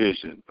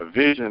vision. A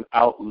vision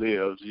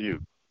outlives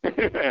you.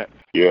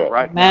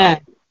 Right now,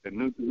 in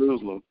New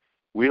Jerusalem,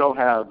 we don't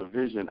have the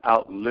vision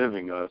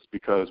outliving us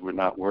because we're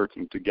not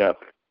working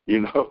together.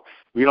 You know,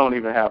 we don't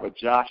even have a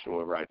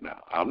Joshua right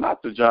now. I'm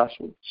not the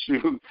Joshua.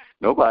 People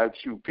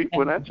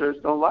in that church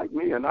don't like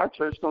me, and our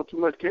church don't too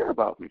much care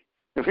about me.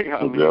 That's all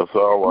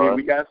right. I mean,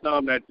 we got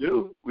some that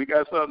do. But we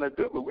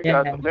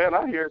got some, man,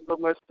 I hear so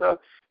much stuff,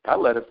 I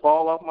let it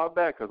fall off my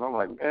back because I'm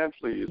like, man,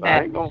 please,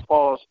 I ain't going to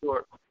fall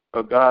short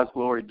of God's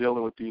glory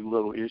dealing with these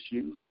little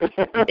issues.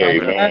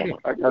 Amen.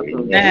 I got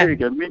some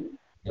big in me.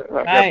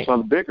 I got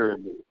some bigger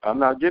in me. I'm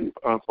not getting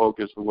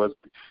unfocused with what's,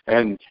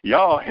 and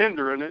y'all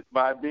hindering it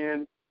by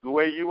being the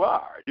way you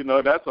are. You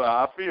know, that's how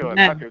I feel. And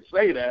I can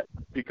say that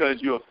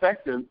because you're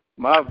affecting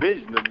my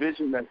vision, the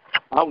vision that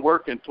I'm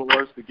working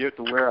towards to get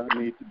to where I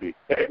need to be.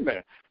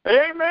 Amen.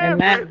 Amen.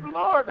 Praise the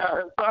Lord.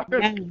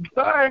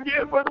 Sorry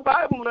again for the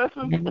Bible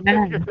lesson. Good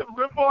morning.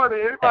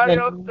 Anybody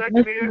else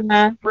checking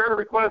in? Prayer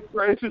request,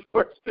 praises,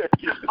 first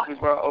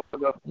before I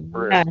open up the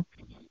prayer.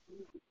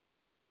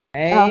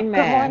 Amen. Good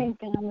morning,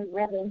 family.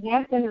 Reverend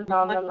Hampton is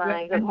on the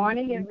line. Good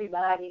morning,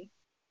 everybody.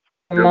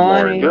 Good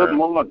morning. Good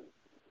morning.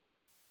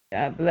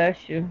 God bless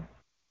you.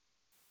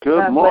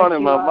 Good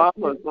morning. My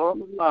mama is on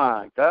the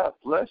line. God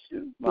bless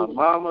you. My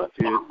mama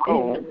is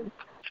on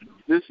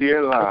this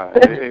here line.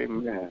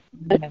 Amen.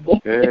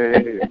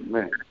 Amen.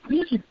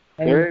 Amen.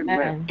 Hey,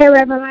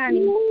 Reverend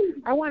Lonnie,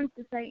 I wanted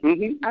to say,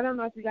 I don't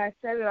know if you guys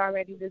said it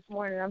already this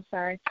morning. I'm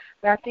sorry,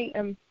 but I think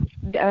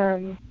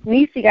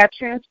Nisi got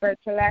transferred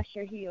to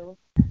Lasher Hills.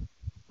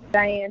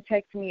 Diane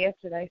texted me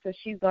yesterday, so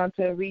she's gone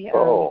to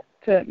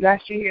to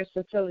Lasher Hills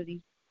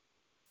facility.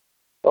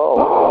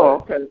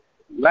 Okay.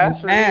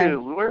 Lasher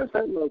Hills, where is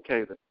that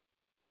located?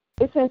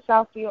 It's in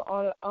Southfield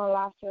on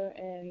Lasher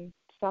and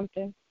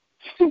something.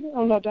 I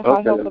don't know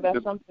how helpful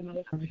that something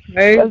is.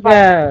 Very good.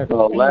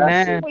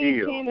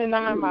 Between 10 and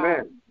 9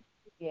 miles.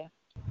 Yeah.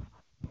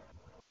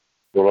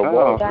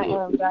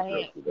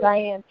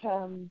 Diane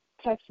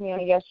texted me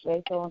on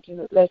yesterday, so I want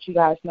to let you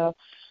guys know.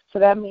 So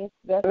that means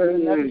that's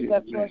another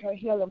step towards her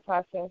healing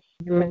process.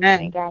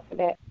 Thank God for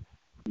that.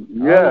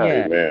 Yeah.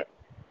 Amen.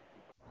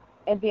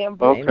 And then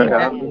Bruce Bruce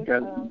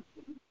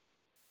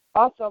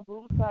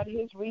started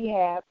his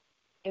rehab,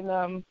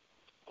 and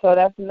so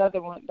that's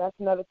another one. That's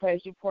another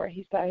praise report.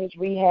 He started his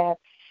rehab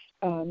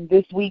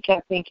this week, I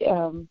think.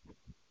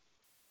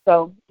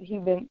 So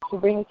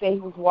Sabrina said he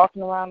was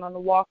walking around on the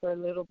walker a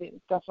little bit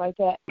and stuff like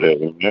that. So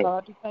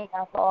I just thank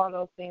God for all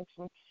those things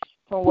from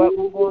what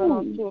was going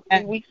on 2 or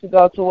 3 weeks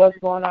ago to what's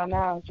going on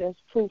now. It's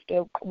just proof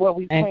that what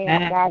we praying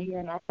for God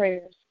hearing our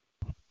prayers.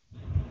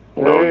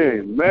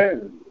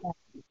 Amen.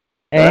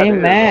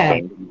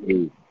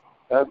 Amen.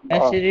 That's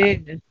yes, awesome.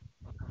 it is.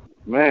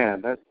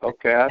 Man, that's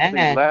okay. I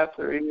see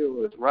Lasser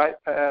Hill is right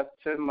past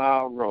 10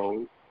 Mile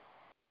Road.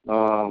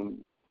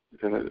 And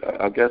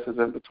I guess it's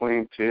in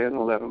between 10 and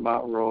 11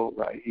 Mile Road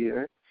right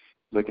here.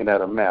 Looking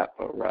at a map.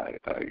 All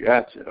right. I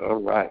got you. All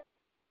right.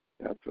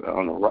 That's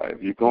on the right.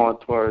 If you're going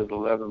towards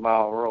 11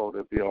 Mile Road,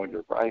 it'll be on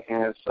your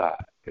right-hand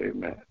side.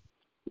 Amen.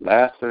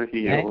 Lasser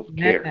Hills,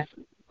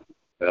 Garrison.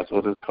 That's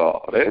what it's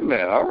called.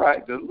 Amen. All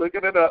right. Just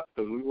looking it up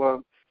because we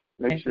want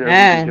to make sure we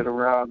can get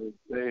around and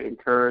stay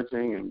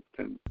encouraging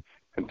and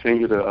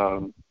continue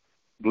to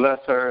bless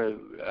her.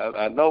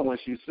 I know when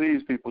she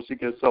sees people, she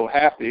gets so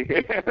happy.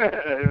 She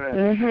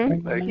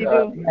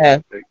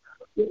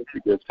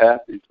gets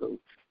happy. So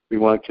we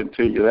want to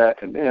continue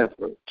that. And then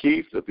for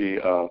Keith to be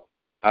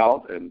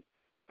out and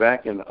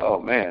back in, oh,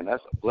 man,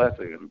 that's a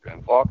blessing.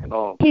 And walking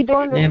on. He's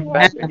doing the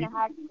rehab in the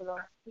hospital.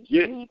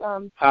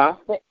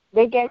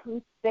 They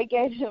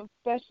gave him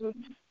special,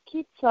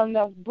 keep something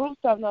else, Bruce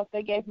something else.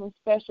 They gave him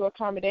special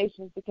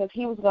accommodations because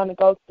he was going to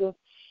go to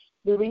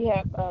the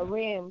rehab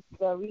RIMS,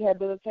 the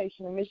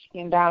rehabilitation in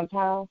Michigan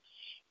downtown,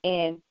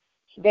 and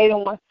they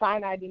didn't want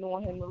Sinai didn't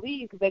want him to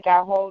leave because they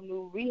got a whole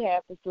new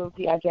rehab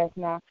facility, I guess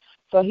now.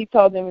 So he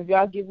told them, if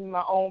y'all give me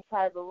my own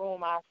private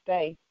room, I'll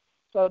stay.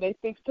 So they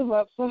fixed him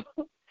up. So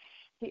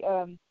he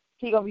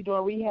gonna be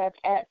doing rehab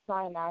at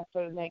Sinai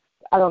for the next,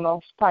 I don't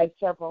know, probably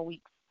several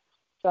weeks.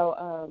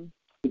 So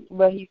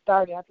but he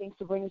started. I think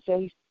Sabrina said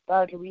he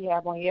started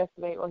rehab on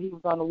yesterday, or he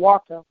was on the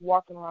walker,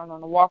 walking around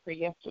on the walker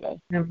yesterday.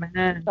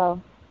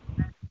 So.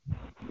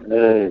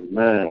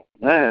 Amen.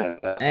 Man,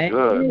 that's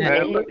good.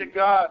 Man, look at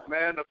God,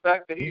 man. The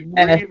fact that he's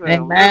breathing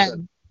and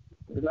living.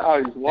 Now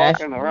he's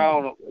walking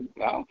around.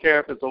 I don't care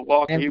if it's a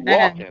walk, he's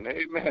walking.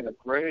 Amen.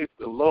 Praise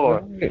the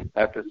Lord.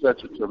 After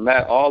such a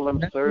traumatic, all them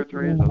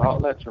surgeries and all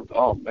that.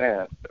 Oh,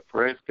 man.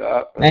 Praise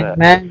God for that.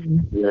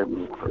 Yeah,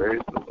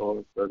 praise the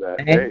Lord for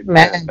that.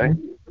 Amen. Thank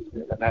you.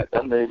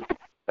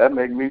 That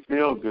makes me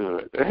feel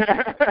good.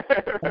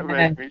 That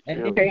makes me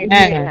feel good.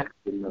 Amen.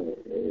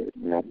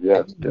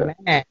 Yes.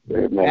 Amen.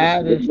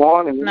 Good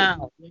morning.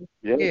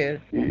 Yes,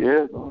 he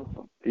is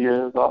awesome. He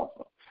is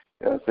awesome.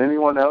 Yes.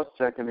 Anyone else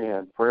checking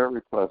in? Prayer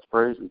requests,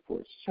 praise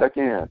reports. Check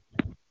in.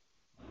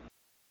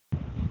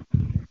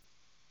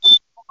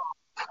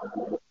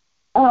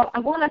 I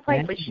want to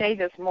pray for Shay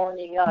this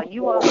morning.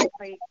 You all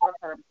prayed for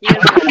her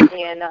business,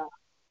 and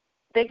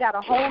they got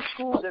a whole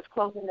school that's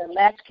closing their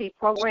Latchkey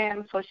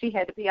program, so she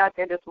had to be out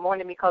there this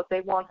morning because they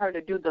want her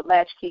to do the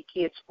Latchkey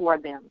kids for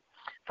them.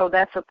 So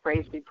that's a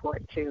praise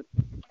report, too.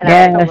 And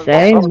yes,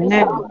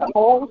 amen. The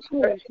whole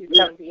school she's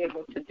going to be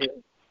able to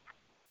do.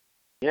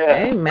 Yeah.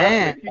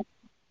 Amen.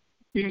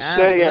 Keep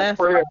saying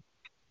prayer,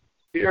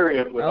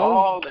 period, with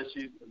all that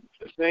she's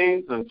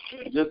seen, and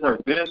just her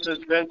business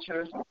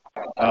ventures,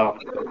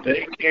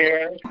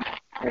 daycare,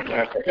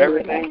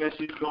 everything that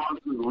she's going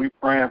through. We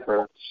praying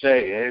for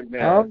Shay.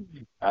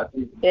 Amen. I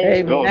think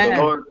the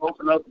Lord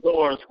open up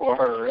doors for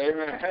her.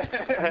 Amen.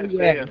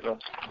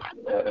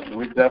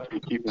 We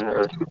definitely keeping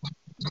her.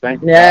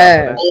 Thank you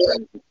God for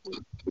that.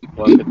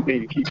 We'll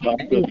continue to keep my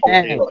sister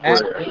in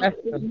prayer.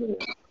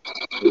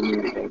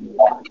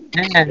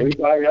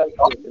 Everybody else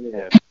checking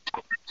in.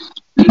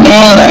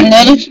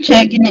 Lynetta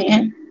checking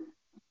in.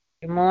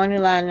 Good morning,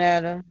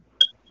 Lynetta.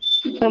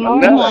 Good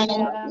morning,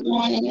 Lynetta. Good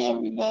morning,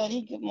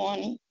 everybody. Good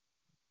morning.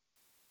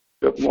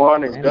 Good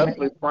morning.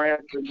 Definitely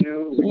praying for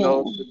you. We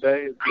know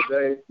today is the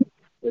day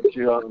that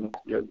your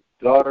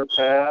daughter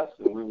passed,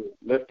 and we were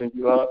lifting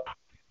you up.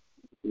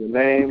 Your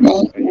name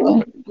and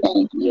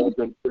you're up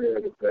in prayer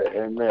today.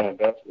 Amen.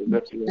 That's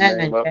lifting your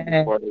name up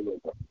before they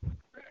look up.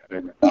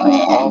 Amen.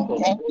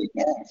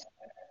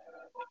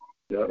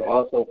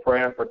 Also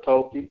praying for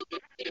Toki.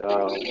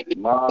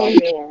 Mom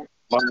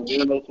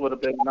Reynolds would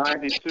have been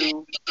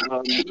 92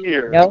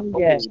 years. Oh,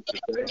 yes.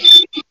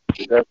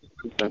 That's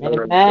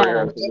her in prayer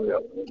as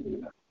well.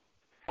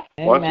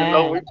 Once you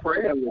know we're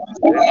praying with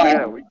you.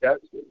 Amen. We got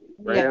you.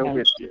 Praying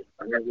with you.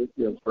 Praying with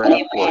you and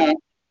praying for you.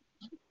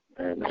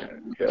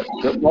 Amen. Okay.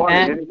 Good morning.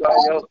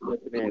 Anybody else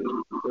listening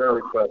in? Prayer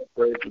request,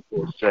 praise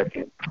before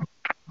second.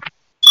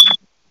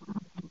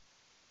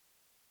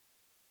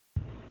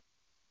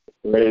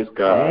 Praise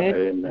God.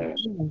 Amen.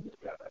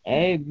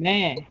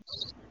 Amen.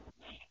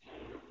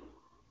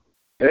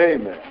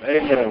 Amen.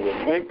 Amen.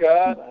 Well, thank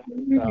God.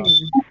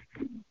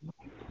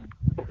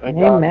 Thank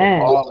God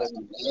for all that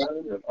He's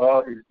done and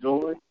all He's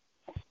doing.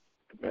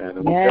 Amen.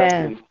 And we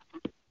definitely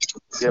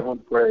give Him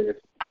praise.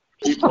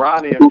 Keep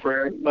Ronnie in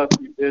prayer. He must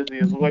be busy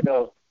as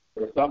well.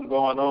 There's something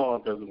going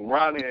on because when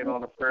Ronnie ain't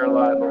on the prayer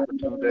line for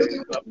 2 days,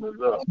 something is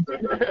up.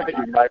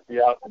 He might be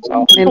out and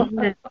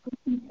talking.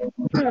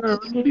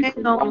 He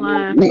ain't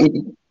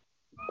online.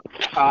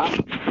 Huh?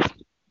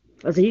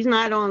 I said he's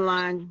not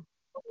online.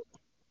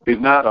 He's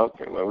not?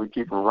 Okay. Well, we're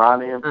keeping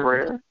Ronnie in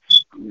prayer.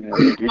 Yeah,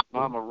 keep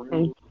Mama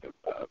Ridge.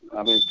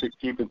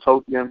 Keeping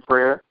Toki in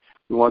prayer.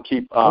 We want to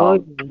keep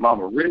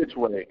Mama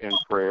Ridgeway in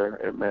prayer.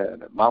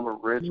 Amen. And Mama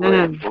Ridgeway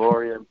and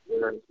Gloria in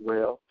prayer as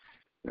well.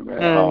 Amen.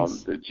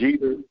 The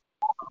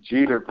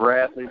Jeter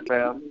Bradley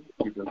family,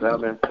 keeping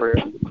them in prayer.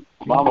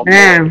 Mama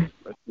Morris.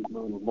 Let's keep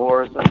Mama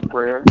Morris in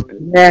prayer.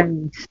 Yes.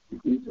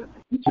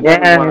 Each and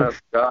every one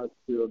of God's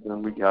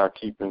children, we got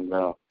to keep them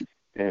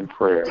in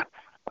prayer.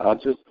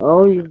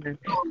 Oh, yeah.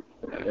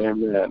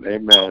 Amen,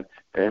 amen,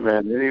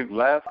 amen. Any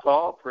last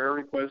call, prayer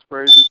request,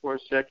 praise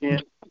reports, check-in?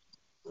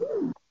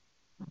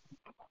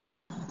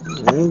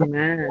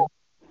 Amen.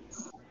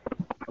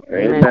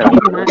 Amen.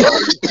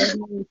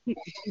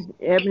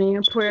 Ebony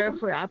in prayer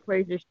for. I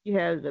pray that she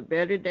has a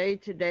better day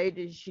today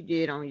than she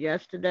did on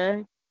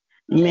yesterday.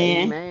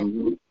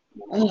 Amen.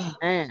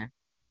 Amen.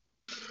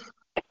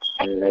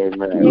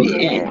 Amen.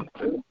 Amen.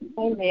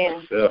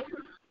 Amen.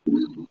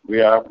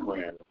 We are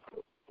praying.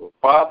 Well,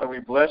 Father, we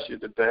bless you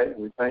today.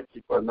 We thank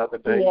you for another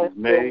day you've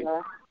made.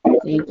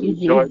 Thank you,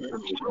 Rejoice Jesus.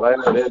 and be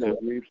glad in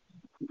it. We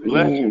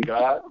bless you,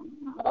 God.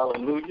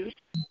 Hallelujah.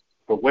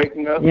 For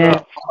waking us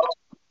up.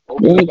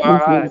 Open up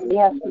our eyes.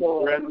 Yes,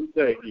 Lord.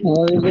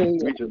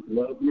 We just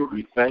love you.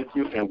 We thank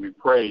you and we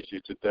praise you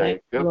today.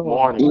 Good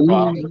morning,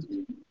 Father.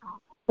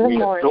 We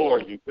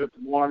adore you. Good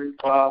morning,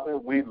 Father.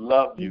 We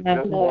love you.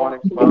 Good morning,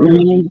 Father.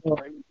 We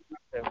praise you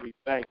and we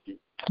thank you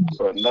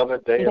for another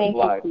day of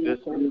life. This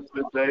is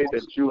the day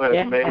that you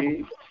have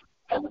made.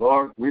 And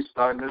Lord, we're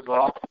starting this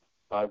off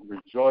by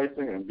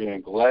rejoicing and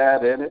being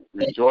glad in it,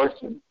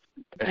 rejoicing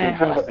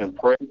and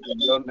praising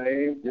your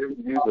name,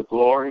 giving you the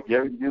glory,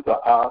 giving you the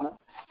honor,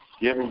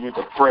 giving you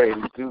the praise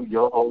to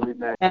your holy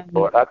name.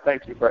 Lord, I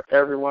thank you for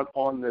everyone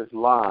on this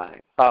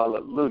line.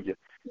 Hallelujah.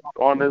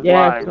 On this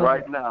line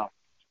right now.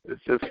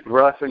 It's just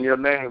blessing your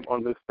name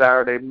on this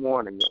Saturday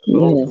morning.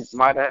 Those who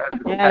might have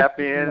to tap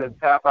in and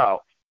tap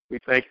out. We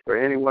thank you for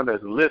anyone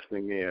that's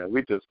listening in.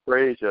 We just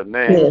praise your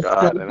name,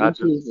 God, and I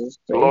just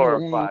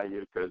glorify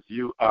you because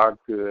you are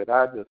good.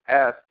 I just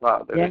ask,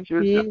 Father, that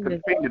you just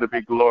continue to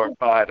be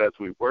glorified as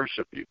we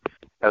worship you,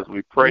 as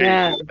we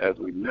praise you, as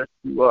we lift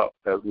you up,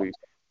 as we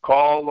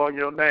call on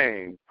your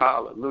name.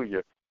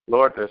 Hallelujah.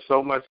 Lord, there's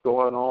so much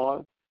going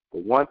on.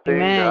 But one thing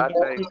that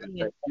I think is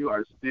that you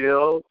are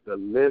still the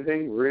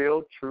living,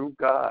 real, true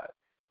God.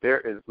 There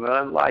is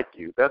none like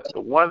you. That's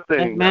the one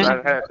thing that I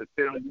had to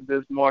tell you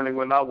this morning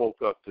when I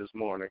woke up this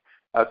morning.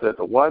 I said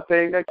the one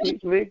thing that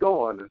keeps me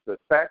going is the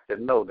fact to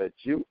know that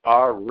you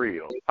are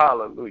real.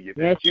 Hallelujah.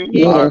 That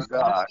you are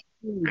God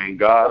and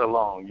God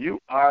alone. You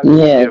are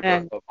the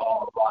giver of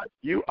all life.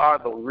 You are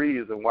the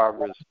reason why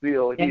we're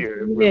still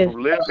here. If we're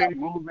living,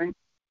 moving,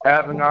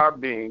 having our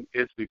being,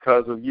 it's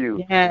because of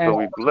you. So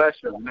we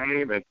bless your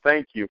name and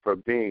thank you for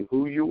being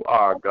who you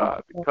are,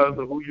 God. Because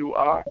of who you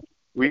are,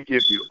 we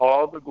give you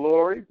all the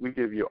glory. We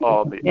give you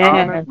all the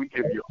honor. We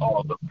give you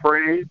all the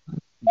praise.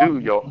 Do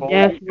your holy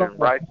and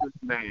righteous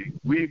name.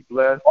 We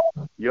bless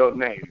your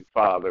name,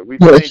 Father. We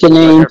thank you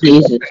for every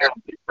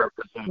family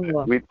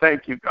represented. We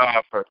thank you,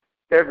 God, for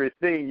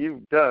everything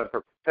you've done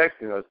for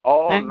protecting us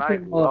all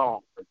night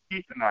long, for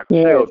keeping our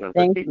children,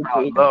 for keeping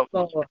our loved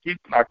ones, for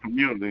keeping our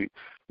community.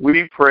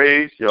 We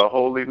praise your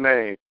holy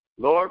name.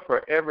 Lord,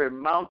 for every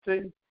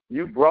mountain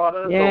you brought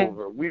us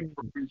over, we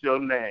praise your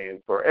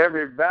name. For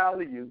every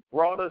valley you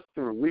brought us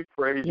through, we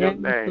praise your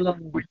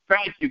name. We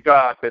thank you,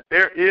 God, that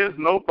there is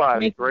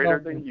nobody greater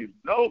than you.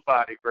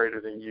 Nobody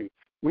greater than you.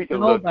 We can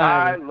look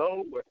high,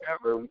 low,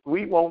 wherever.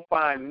 We won't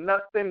find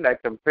nothing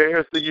that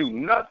compares to you.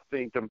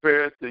 Nothing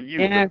compares to you,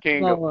 the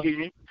King of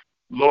Kings,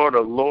 Lord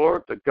of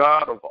Lords, the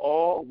God of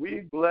all. We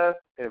bless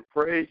and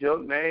praise your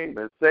name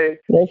and say,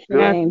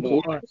 good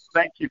morning.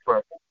 Thank you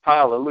for,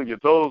 hallelujah,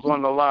 those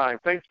on the line.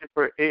 Thank you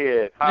for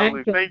Ed.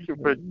 Hallelujah. Thank you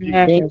for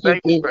Jesus.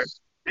 Thank you for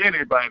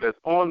anybody that's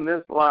on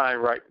this line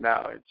right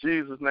now. In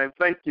Jesus' name,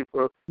 thank you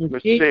for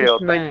Michelle.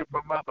 Thank you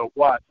for Mother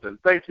Watson.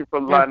 Thank you for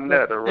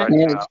Lynetta right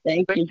now.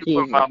 Thank you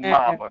for my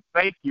mama.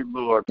 Thank you,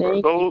 Lord, for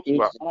those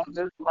who are on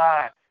this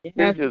line.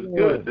 It's just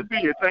good to be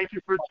here. Thank you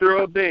for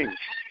Geraldine.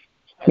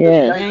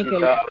 Thank you,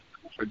 God,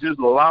 for just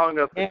allowing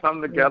us to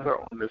come together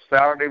on this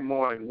Saturday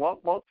morning one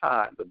more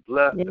time to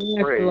bless and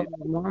praise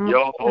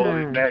your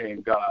holy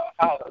name, God.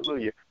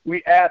 Hallelujah.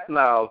 We ask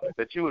now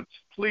that you would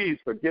please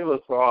forgive us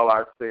for all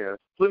our sins.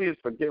 Please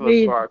forgive us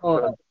for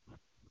our sins.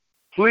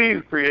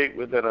 Please create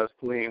within us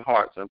clean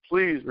hearts, and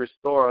please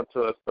restore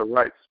unto us the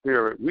right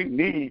spirit. We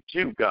need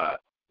you, God.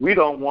 We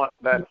don't want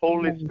that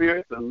Holy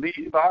Spirit to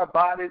leave our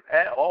bodies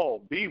at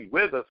all. Be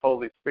with us,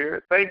 Holy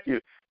Spirit. Thank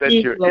you that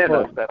you're in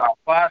us, that our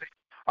bodies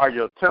are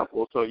your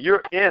temple, so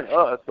you're in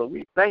us. So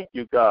we thank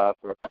you, God,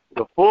 for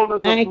the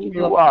fullness of who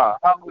you are.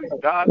 Hallelujah.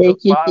 God the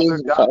Father,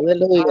 God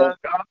the Son,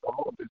 God the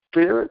Holy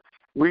Spirit.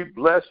 We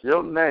bless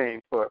your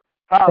name for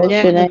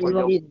hallelujah, for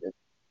your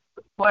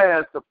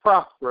plans to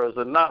prosper us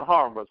and not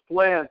harm us,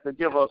 plans to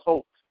give us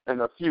hope in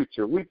the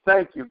future. We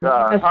thank you,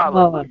 God,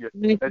 hallelujah,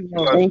 that you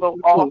are so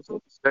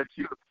awesome, that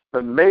you're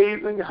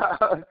amazing.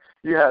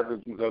 You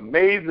have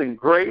amazing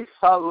grace,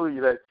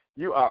 hallelujah, that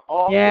you are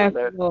awesome,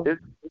 that if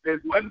it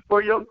wasn't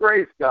for your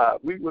grace, God,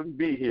 we wouldn't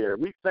be here.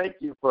 We thank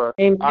you for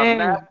our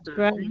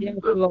Master,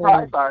 Jesus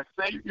Christ, our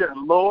Savior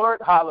and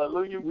Lord.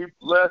 Hallelujah. We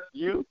bless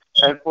you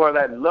and for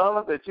that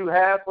love that you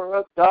have for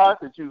us, God,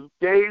 that you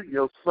gave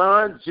your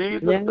Son,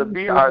 Jesus, to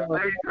be our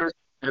Savior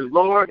and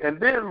Lord. And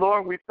then,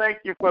 Lord, we thank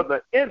you for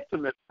the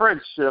intimate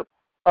friendship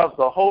of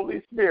the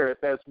Holy Spirit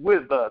that's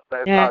with us,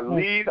 that's our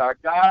lead, our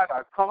guide,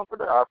 our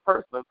comforter, our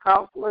personal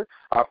counselor,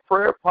 our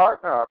prayer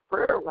partner, our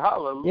prayer,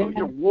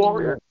 hallelujah,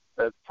 warrior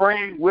that's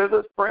praying with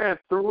us, praying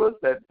through us,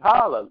 that,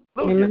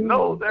 hallelujah,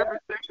 knows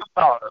everything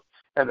about us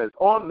and is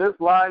on this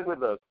line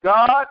with us.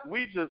 God, I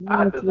just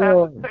have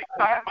to take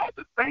time out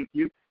to thank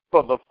you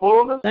for the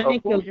fullness of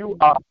who you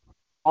are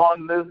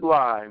on this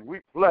line. We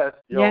bless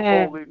your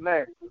holy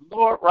name.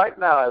 Lord, right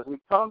now, as we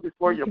come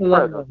before your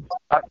presence,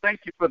 I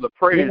thank you for the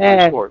praise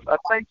reports. I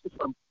thank you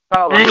for,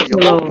 hallelujah,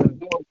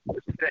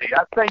 today.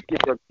 I thank you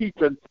for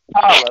keeping,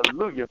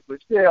 hallelujah,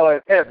 Michelle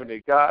and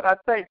Ebony, God. I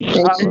thank you,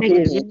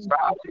 hallelujah, for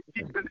how you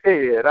keeping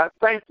Ed. I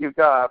thank you,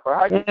 God, for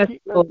how you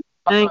keeping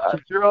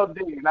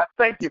Geraldine. I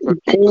thank you for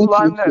keeping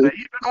Lynetta.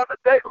 Even on a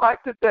day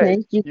like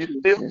today, you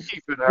still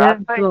keeping her. I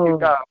thank you,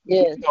 God, for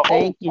keeping the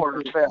whole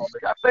Porter family.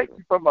 I thank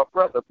you for my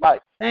brother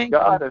Mike,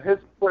 God, and his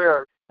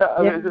prayer,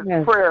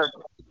 his prayer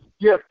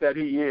gift that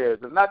he is,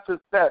 and not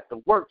just that, the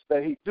works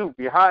that he do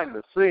behind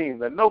the scenes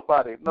that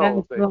nobody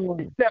knows.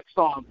 He steps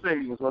on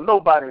things when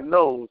nobody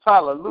knows.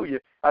 Hallelujah.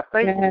 I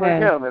thank you for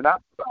him, and I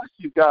bless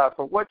you, God,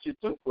 for what you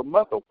do for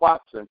Mother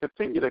Watson.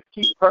 Continue to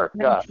keep her,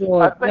 God.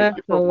 I thank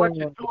you for what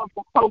you're doing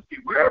for Pokey,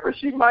 wherever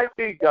she might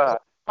be, God.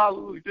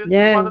 Hallelujah. This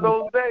is one of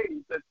those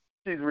days that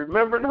she's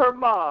remembering her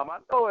mom. I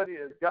know it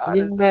is, God.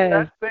 It's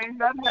that thing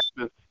that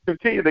happens.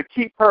 Continue to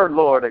keep her,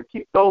 Lord, and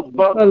keep those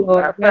bubbles.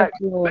 Matter of fact,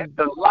 let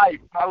the light,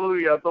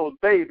 hallelujah, of those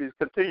babies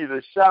continue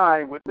to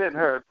shine within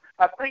her.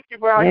 I thank you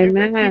for how you've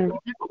been keeping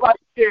people like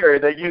Terry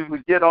that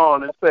usually get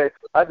on and say,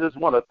 I just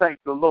want to thank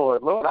the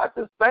Lord. Lord, I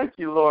just thank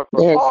you, Lord,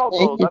 for all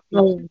those. I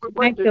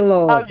thank you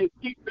for how you're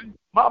keeping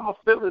Mama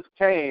Phyllis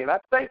Kane. I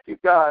thank you,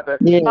 God, that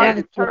how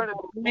you're turning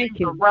things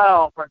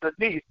around for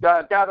Denise.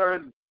 God got her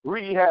in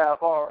rehab.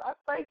 Or I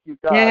thank you,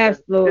 God.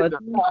 Yes, Lord. The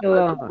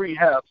process of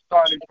rehab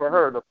starting for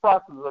her. The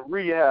process of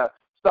rehab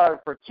starting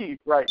for Keith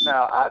right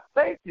now. I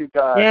thank you,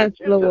 God. Yes,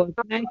 Lord.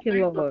 Thank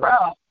you, Lord.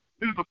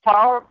 Through the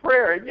power of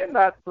prayer. And you're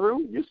not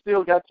through. You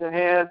still got your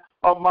hand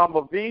on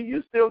Mama V.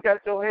 You still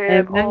got your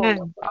hand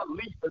on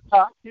Lisa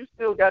Top. You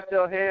still got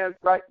your hands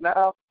right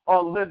now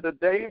on Linda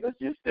Davis.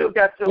 You still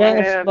got your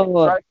hand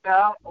right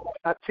now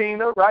on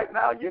Tina. Right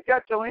now, you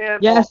got your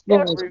hand on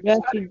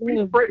everybody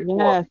we pray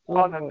for.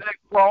 On the next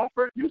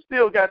Crawford, you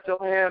still got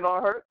your hand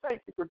on her.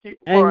 Thank you for keeping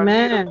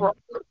Anita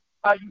Crawford.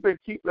 How you've been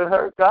keeping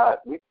her, God.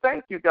 We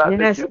thank you, God,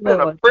 that you've been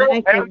a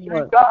prayer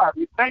answering God.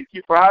 We thank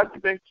you for how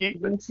you've been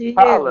keeping.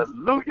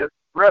 Hallelujah.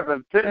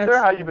 Reverend Pitcher,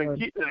 how you've been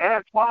keeping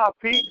Antoine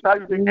Peace, how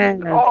you've been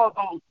keeping all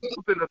those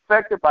who've been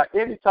affected by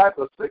any type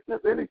of sickness,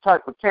 any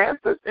type of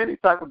cancer, any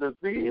type of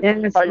disease.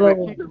 How you've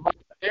been keeping Mama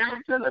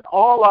Arrington and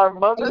all our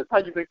mothers. How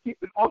you've been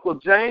keeping Uncle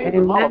James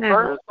and Mama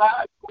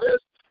Burnside, Chris.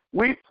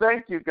 We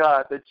thank you,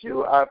 God, that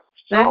you have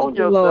shown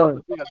yourself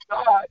to be a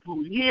God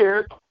who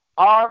hears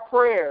our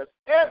prayers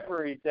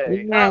every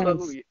day.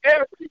 Hallelujah.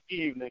 Every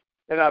evening.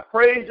 And I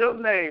praise your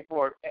name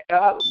for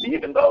it.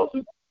 Even those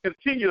who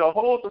continue to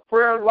hold the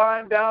prayer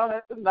line down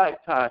at the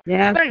nighttime.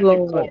 Thank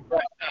you for it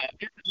right now.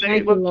 In the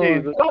name of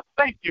Jesus. I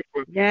thank you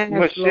for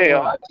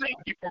Michelle. I thank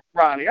you for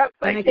Ronnie. I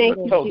thank you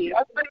for Toby.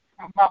 I thank you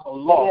for Mama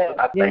Lawson.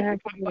 I thank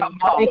you for my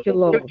mama.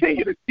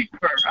 Continue to keep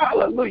her.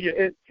 Hallelujah.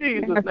 In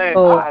Jesus' name.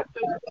 I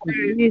just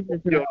praise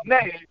your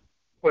name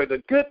for the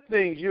good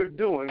things you're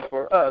doing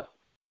for us.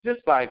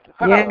 Just like,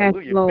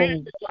 hallelujah, being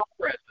in your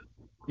presence.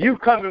 You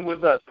coming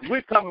with us.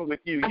 We're coming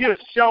with you. You're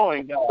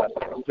showing, God,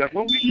 that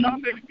when we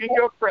come in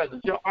your presence,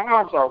 your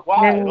arms are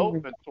wide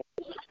open to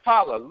us.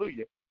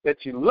 Hallelujah.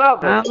 That you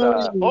love us,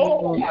 God.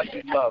 Oh, how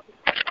you love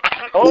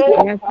us.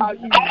 Oh, how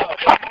you love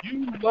us.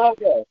 You love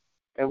us.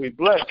 And we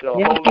bless your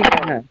holy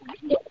name.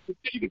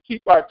 Continue to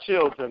keep our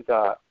children,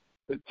 God.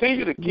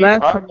 Continue to keep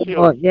our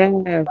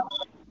children.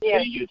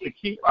 Continue to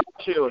keep our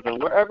children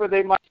wherever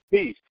they might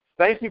be.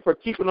 Thank you for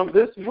keeping them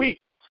this week.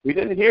 We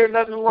didn't hear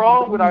nothing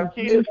wrong with our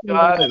kids,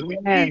 God, and we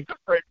need to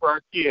pray for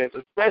our kids,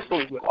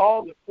 especially with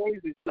all the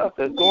crazy stuff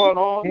that's going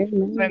on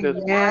in this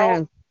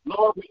world.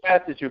 Lord, we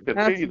ask that you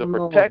continue to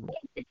protect them,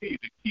 continue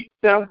to keep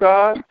them,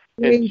 God,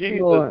 in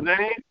Jesus'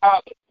 name.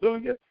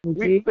 Hallelujah.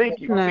 We thank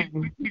you.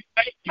 We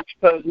thank you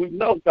because we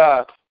know,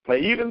 God, that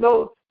even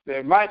though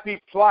there might be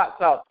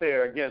plots out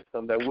there against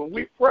them, that when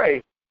we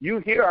pray, you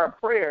hear our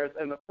prayers,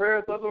 and the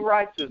prayers of the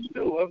righteous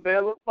do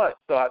avail much.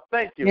 So I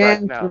thank you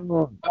right now.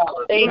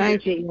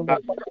 Thank you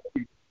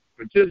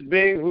for just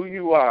being who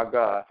you are,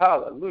 God.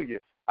 Hallelujah.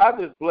 I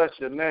just bless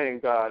your name,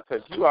 God,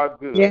 because you are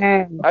good.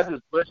 I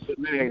just bless your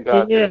name,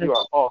 God, because you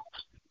are awesome.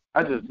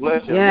 I just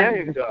bless your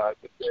name, God.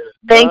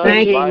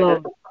 Thank you,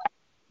 Lord.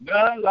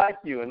 None like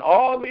you in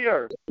all the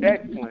earth.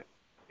 Excellent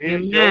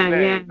is your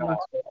name, God.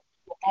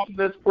 On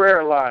this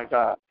prayer line,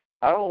 God.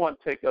 I don't want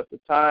to take up the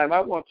time.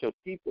 I want your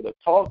people to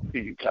talk to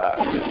you,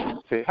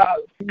 God. To how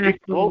to get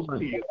close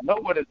to you. Know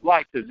what it's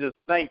like to just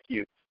thank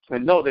you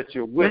and know that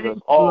you're with us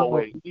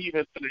always,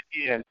 even to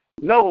the end.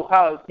 Know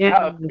how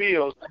it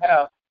feels to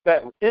have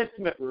that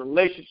intimate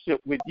relationship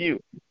with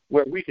you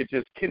where we could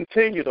just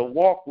continue to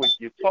walk with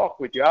you, talk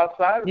with you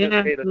outside of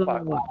this 8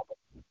 o'clock hour.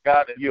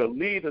 God, that you'll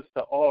lead us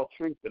to all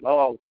truth and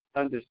all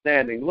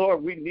understanding.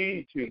 Lord, we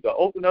need you to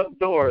open up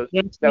doors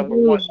that were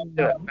once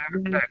shut. Matter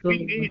of fact,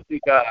 we need you,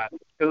 God,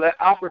 to let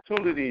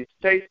opportunities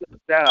chase us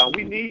down.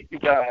 We need you,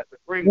 God, to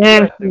bring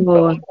blessings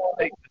to us.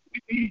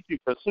 We need you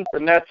for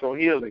supernatural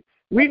healing.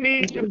 We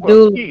need you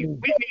for peace.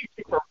 We need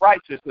you for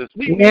righteousness.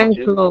 We need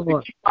you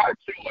to keep our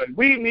joy.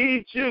 We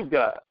need you,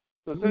 God.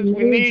 So since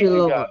we need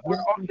you, God, we're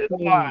on this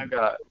line,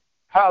 God.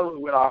 Hallelujah,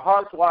 with our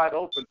hearts wide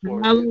open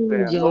towards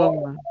you,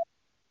 Lord.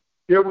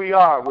 Here we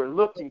are. We're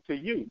looking to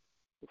you,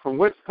 from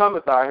which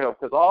cometh our help,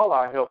 because all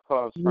our help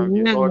comes from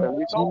you, Lord, and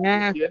we don't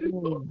forget it,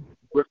 Lord.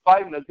 We're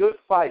fighting a good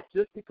fight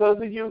just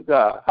because of you,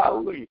 God.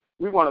 Hallelujah.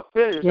 We want to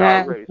finish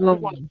our race. We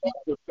want to keep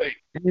the faith.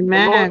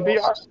 Lord,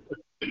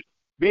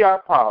 be our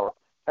power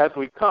as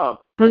we come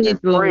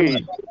and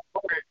praise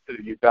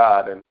to you,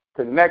 God, and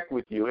connect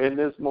with you in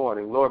this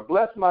morning. Lord,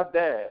 bless my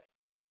dad.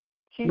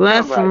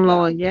 Bless him,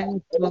 Lord. Yes,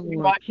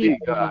 Lord.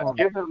 Keep God.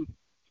 Give him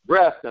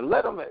rest and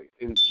let him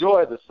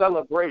enjoy the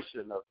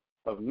celebration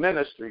of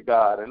ministry,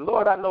 God. And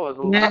Lord, I know there's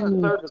a lot of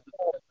services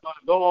that's going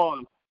to go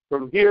on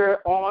from here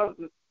on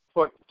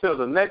till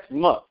the next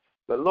month.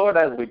 But Lord,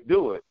 as we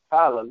do it,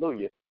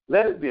 hallelujah,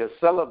 let it be a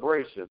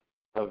celebration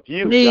of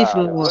you, please,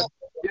 God. Lord.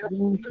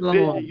 The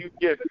vision you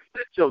give,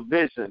 let your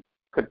vision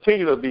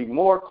continue to be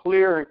more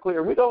clear and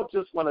clear. We don't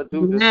just want to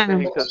do this thing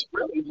because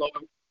really,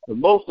 Lord, the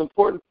most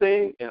important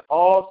thing in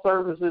all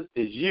services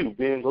is you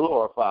being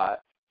glorified.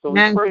 So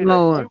we pray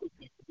that you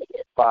be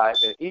glorified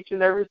in each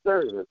and every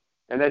service.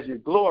 And as you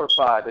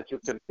glorify, that you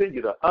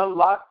continue to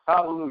unlock,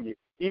 hallelujah,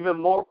 even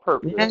more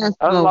purpose,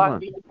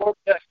 unlock even more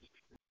destiny,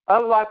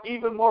 unlock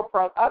even more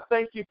promise. I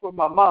thank you for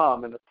my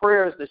mom and the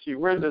prayers that she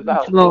renders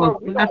out. Lord,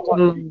 we don't want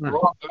to be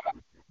wrong.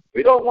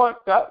 We don't want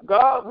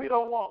God. We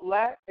don't want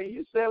lack. And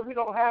you said we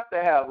don't have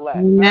to have lack.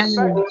 Matter of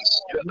fact,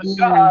 you're the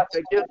God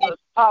that gives us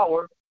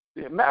power.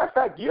 Matter of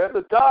fact, you're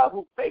the God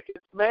who makes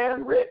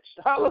man rich.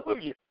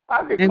 Hallelujah.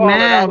 I can call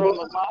it out on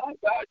the line,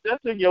 God,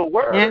 just in your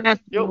word.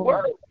 Your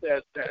word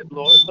says that,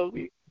 Lord. So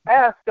we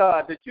ask,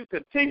 God, that you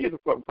continue to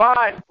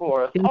provide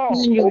for us all.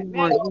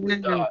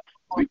 God.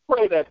 We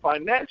pray that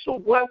financial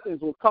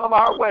blessings will come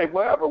our way.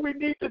 Wherever we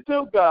need to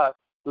do, God,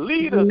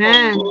 lead us,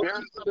 Holy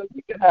Spirit, so that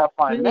we can have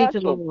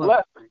financial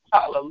blessings.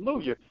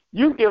 Hallelujah.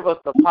 You give us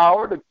the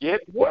power to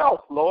get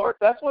wealth, Lord.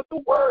 That's what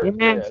the word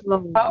says.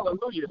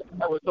 Hallelujah.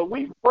 So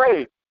we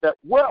pray that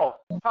wealth,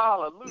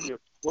 hallelujah,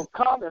 will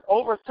come and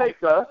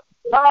overtake us.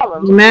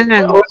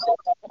 Hallelujah.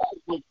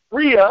 Will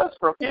free us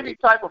from any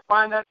type of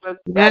financial,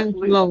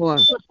 especially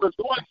since we're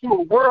going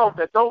through a world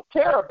that don't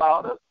care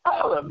about us.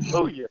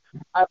 Hallelujah.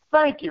 I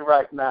thank you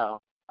right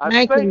now. I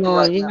thank you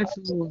right now.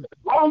 As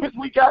long as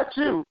we got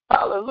you,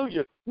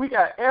 hallelujah, we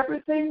got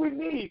everything we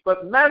need,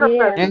 but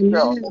manifest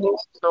itself.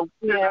 So,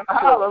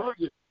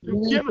 hallelujah,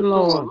 you give us to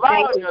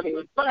allow us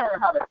to learn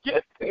how to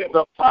get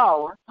the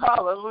power,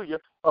 hallelujah,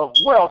 of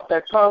wealth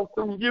that comes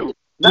through you.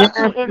 Not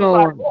through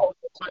anybody else,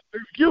 but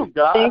through you,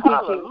 God.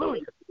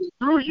 Hallelujah.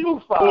 Through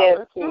you,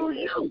 Father. Through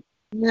you.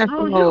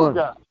 Through you,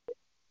 God.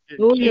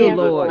 Through you,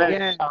 Lord.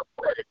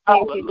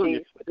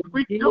 Hallelujah. If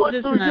we do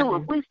it through you,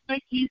 if we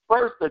seek ye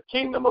first the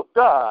kingdom of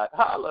God,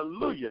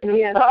 hallelujah.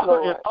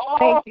 Hallelujah.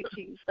 Thank you,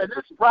 Jesus. And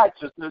this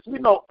righteousness, we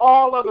know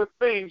all other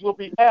things will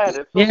be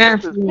added. So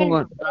this is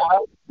kingdom,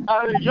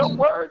 God. Your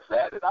word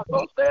said it. I'm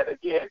going to say it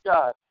again,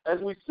 God. As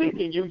we seek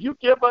in you, you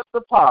give us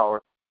the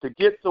power to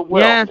get the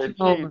wealth in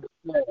Jesus'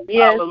 name.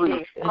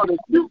 Hallelujah. So that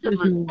you can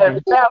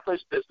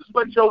establish this is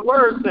what your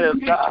word says,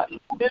 God.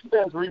 It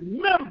says,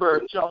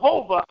 remember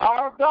Jehovah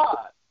our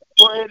God.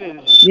 For it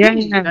is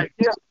he that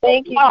gives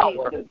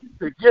power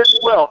to get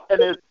wealth,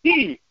 and it's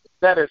he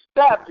that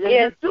establishes. And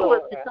you do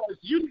it because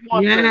you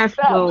want to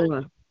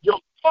establish your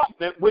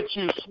covenant, which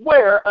you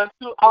swear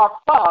unto our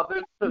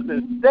fathers to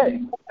this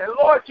day. And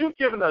Lord, you've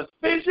given us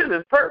vision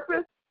and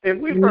purpose,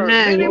 and we've heard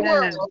many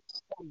words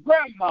from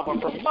grandmama,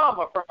 from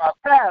mama, from our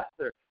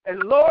pastor.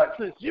 And Lord,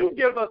 since you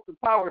give us the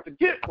power to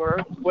get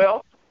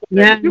wealth,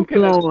 that you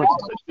can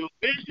establish your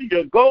vision,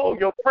 your goal,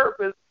 your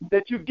purpose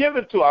that you've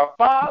given to our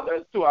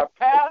fathers, to our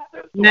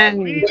pastors, to our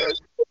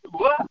leaders,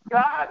 to us,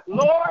 God,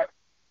 Lord.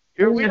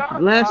 Here we are,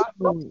 God,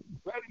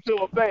 ready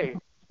to obey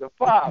the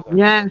Father.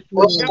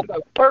 Who gives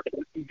us purpose,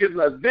 who gives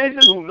us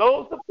vision, who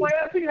knows the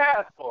plans he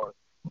has for us.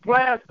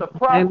 Plans to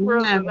prosper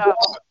us and not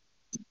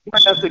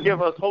plans to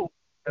give us hope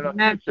in the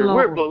future.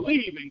 We're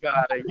believing,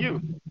 God, in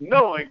you,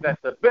 knowing that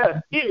the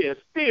best is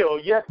still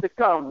yet to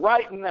come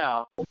right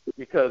now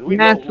because we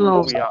know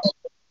who we are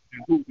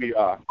and who we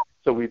are.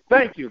 So we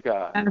thank you,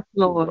 God. Yes,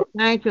 Lord.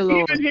 Thank you,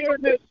 Lord. Even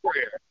hearing this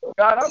prayer,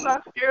 God, I'm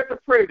not scared to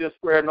pray this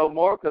prayer no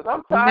more because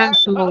I'm tired.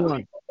 Yes,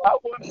 Lord. I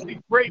want to see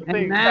great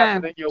things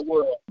happen in your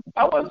world.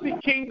 I want to see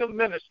kingdom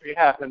ministry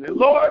happen. And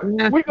Lord,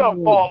 we're going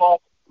to fall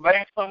off the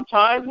lane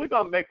sometimes. We're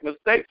going to make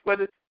mistakes, but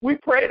we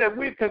pray that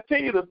we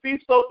continue to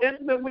be so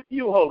intimate with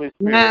you, Holy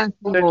Spirit,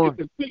 that you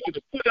continue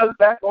to put us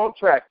back on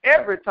track.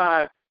 Every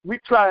time we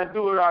try and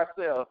do it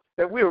ourselves,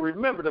 that we'll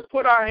remember to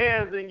put our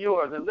hands in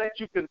yours and let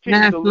you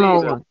continue to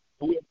lead us.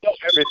 We'll know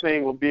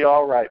everything will be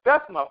all right.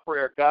 That's my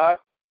prayer, God.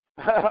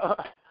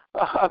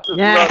 I just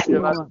love you.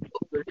 Lord.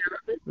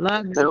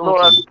 And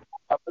Lord,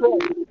 I pray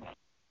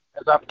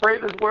as I pray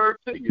this word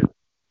to you,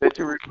 that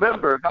you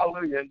remember,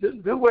 hallelujah, and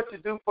just do what you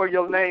do for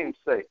your name's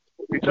sake.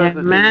 Because it's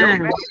in your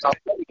name I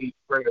pray these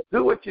prayers.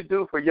 Do what you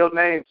do for your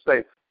name's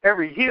sake.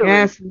 Every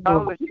healing,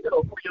 hallelujah,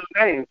 heal for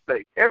your name's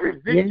sake. Every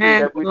victory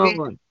that we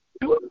need,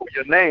 do it for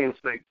your name's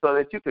sake, so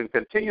that you can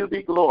continue to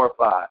be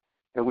glorified.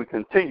 And we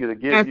continue to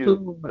give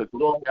you the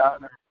glory,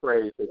 honor, and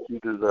praise that you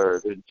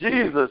deserve. In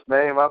Jesus'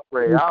 name I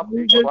pray. I'll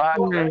be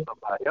quiet and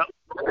somebody else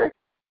pray.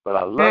 But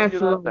I love you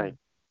and I thank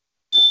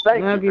you.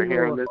 Thank you for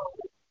hearing this.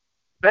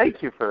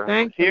 Thank you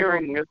for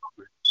hearing this.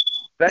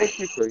 Thank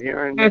you for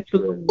hearing this.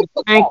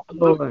 Thank you,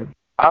 Lord.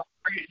 I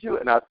praise you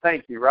and I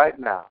thank you right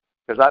now.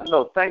 Because I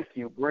know thank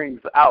you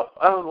brings out,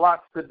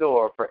 unlocks the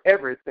door for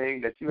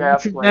everything that you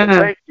have planned.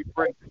 Thank you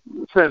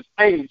sends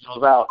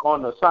angels out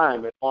on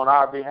assignment on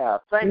our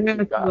behalf. Thank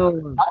you, God.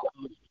 Lord.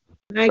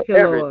 Thank you,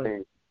 everything,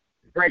 Lord.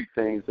 Great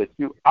things that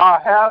you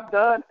have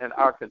done and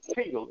are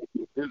continuing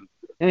to do.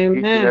 Amen.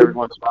 Each and every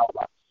one of our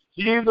lives.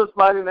 In Jesus'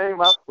 mighty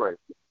name I pray.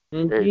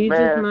 In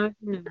Jesus' mighty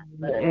name.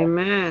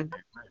 Amen.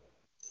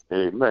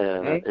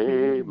 Amen.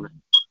 Amen.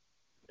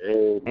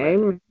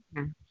 Amen.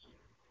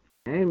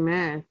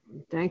 Amen.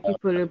 Thank you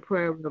for the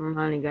prayer,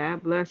 money.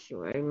 God bless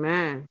you.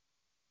 Amen.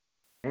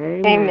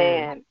 Amen.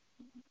 Amen.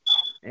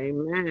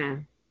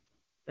 Amen.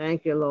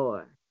 Thank you,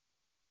 Lord.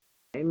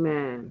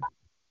 Amen.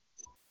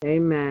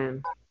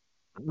 Amen.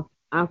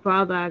 Our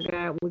Father, our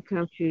God, we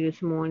come to you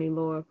this morning,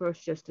 Lord,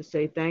 first just to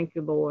say thank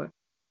you, Lord.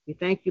 We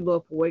thank you,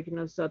 Lord, for waking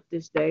us up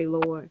this day,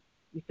 Lord.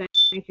 We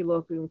thank you,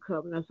 Lord, for even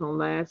covering us on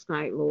last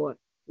night, Lord.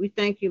 We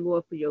thank you,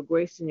 Lord, for your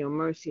grace and your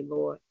mercy,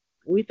 Lord.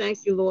 We thank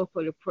you, Lord,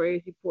 for the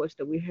praise reports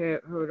that we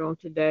heard on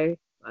today,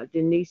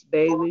 Denise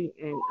Bailey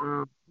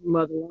and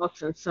Mother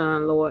Watson's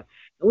son, Lord.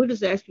 And we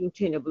just ask you to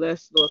continue to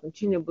bless, Lord.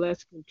 Continue to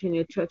bless,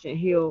 continue to touch and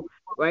heal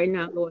right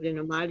now, Lord, in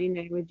the mighty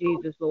name of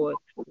Jesus, Lord.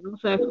 We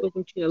also ask you to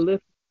continue to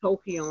lift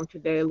Tokyo on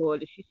today,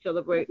 Lord, as she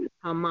celebrates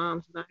her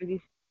mom's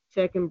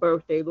 92nd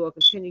birthday, Lord.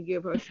 Continue to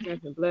give her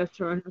strength and bless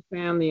her and her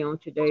family on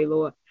today,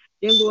 Lord.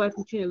 Then, Lord, I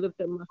continue to lift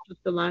up my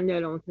sister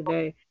Lynette on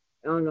today,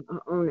 on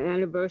the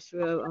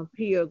anniversary of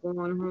Pia going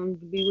home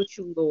to be with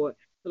you, Lord.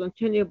 So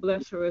continue to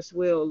bless her as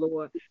well,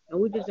 Lord. And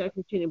we just have to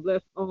continue to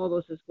bless all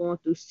those that's going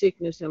through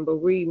sickness and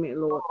bereavement,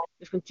 Lord.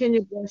 Just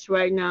continue to bless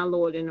right now,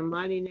 Lord, in the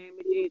mighty name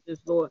of Jesus,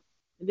 Lord.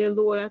 And then,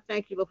 Lord, I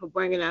thank you, Lord, for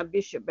bringing our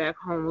bishop back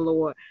home,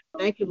 Lord.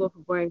 Thank you, Lord, for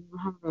bringing him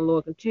home,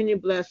 Lord. Continue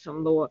to bless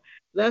him, Lord.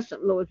 Bless him,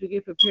 Lord, as we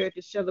get prepared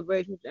to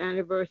celebrate his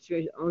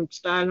anniversary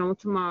starting on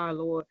tomorrow,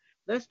 Lord.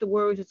 Bless the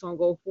words that's going to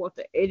go forth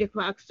at 8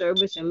 o'clock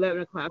service and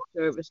 11 o'clock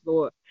service,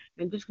 Lord.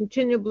 And just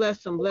continue to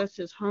bless him. Bless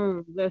his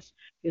home. Bless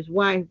his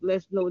wife.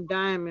 Bless Lord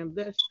Diamond.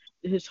 Bless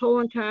his whole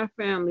entire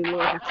family,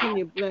 Lord.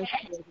 Continue to bless,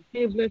 Lord.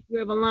 Continue to bless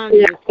Reverend Lonnie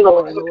this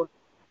morning, Lord.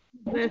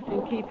 Bless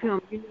and keep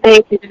him.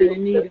 Thank you,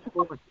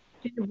 Lord.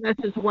 Continue to bless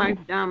his wife,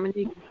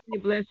 Dominique. Continue to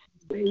bless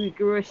his baby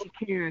girl,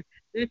 Shakira.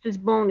 Bless his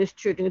bonus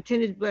children.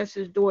 Continue to bless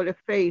his daughter,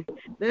 Faith.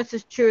 Bless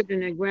his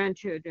children and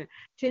grandchildren.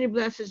 Continue to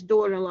bless his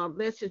daughter-in-law.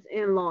 Bless his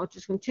in-laws.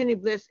 Just continue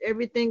to bless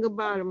everything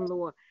about him,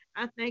 Lord.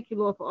 I thank you,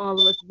 Lord, for all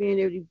of us being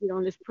able to get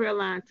on this prayer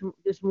line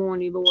this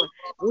morning, Lord.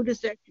 And we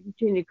just actually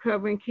continue to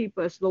cover and keep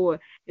us, Lord.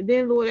 And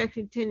then, Lord,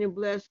 actually continue to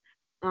bless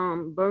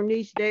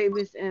Bernice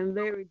Davis and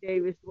Larry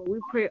Davis. Lord, we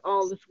pray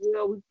all is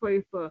well. We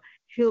pray for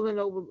healing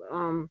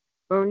over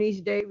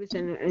Bernice Davis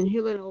and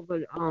healing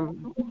over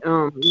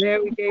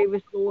Larry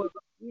Davis, Lord.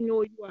 We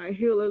know you are a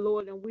healer,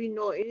 Lord, and we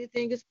know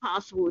anything is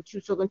possible with you.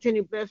 So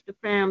continue to bless the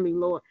family,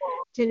 Lord.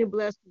 Continue to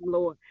bless them,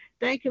 Lord.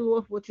 Thank you,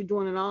 Lord, for what you're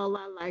doing in all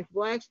our life.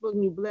 Lord, I ask, Lord,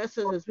 you bless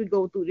us as we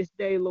go through this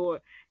day, Lord.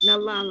 Now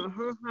allow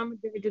her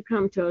day to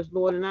come to us,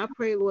 Lord. And I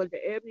pray, Lord,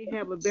 that Ebony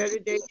have a better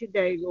day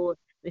today, Lord,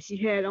 than she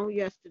had on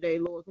yesterday,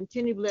 Lord.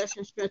 Continue to bless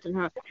and strengthen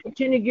her.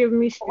 Continue to give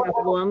me strength,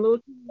 Lord. I'm a little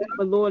tired,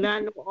 but Lord, I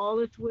know all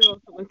is well,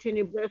 so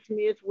continue to bless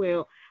me as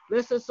well.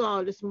 Bless us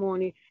all this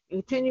morning.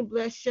 And continue to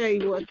bless Shay,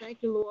 Lord.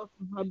 Thank you, Lord,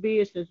 for her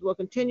business, Lord.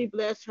 Continue to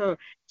bless her.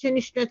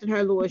 Continue to strengthen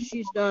her, Lord.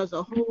 She does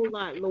a whole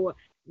lot, Lord.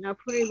 And I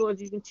pray, Lord,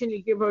 you continue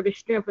to give her the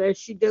strength as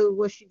she does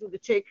what she do to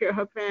take care of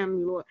her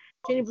family, Lord.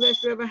 Continue to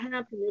bless Reverend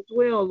Hampton as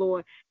well,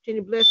 Lord.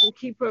 Continue to bless and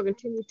keep her.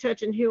 Continue to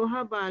touch and heal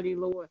her body,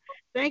 Lord.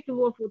 Thank you,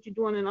 Lord, for what you're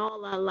doing in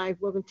all our life,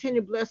 Lord.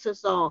 Continue to bless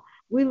us all.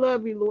 We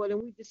love you, Lord,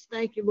 and we just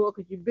thank you, Lord,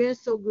 because you've been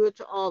so good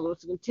to all of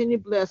us. Continue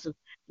to bless us.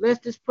 Bless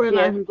this prayer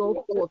life and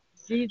go forth.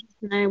 In Jesus'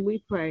 name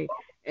we pray.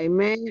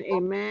 Amen,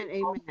 amen,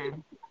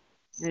 amen.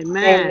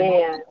 Amen.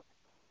 Amen.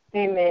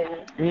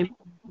 Amen. Amen.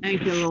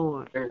 Thank you,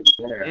 Lord.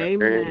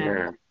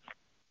 Amen.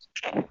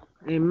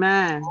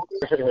 Amen.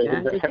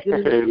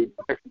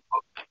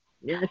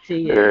 Yes,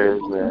 he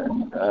is.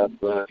 Amen. God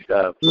bless.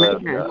 God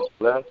bless. God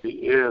bless. He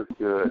is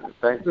good.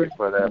 Thank you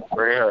for that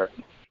prayer,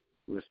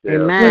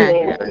 Michelle.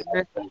 Amen.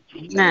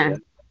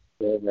 Amen.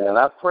 Amen.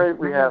 I pray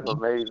we have an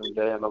amazing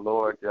day in the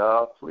Lord,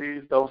 y'all.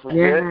 Please don't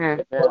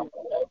forget.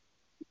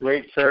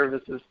 Great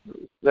services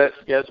set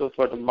scheduled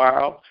for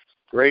tomorrow.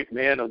 Great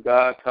men of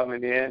God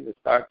coming in to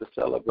start the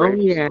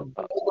celebration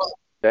of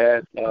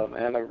Dad's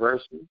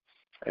anniversary.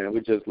 And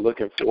we're just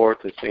looking forward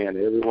to seeing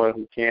everyone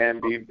who can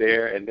be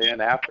there. And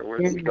then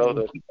afterwards, we go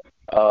to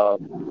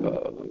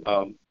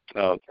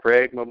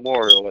Craig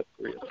Memorial at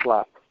 3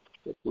 o'clock.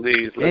 So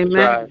please, let's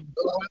try to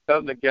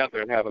come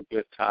together and have a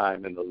good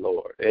time in the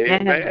Lord.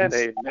 Amen, amen,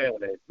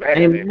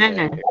 amen,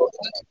 amen.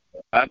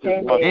 I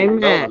just want you to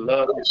know I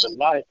love you to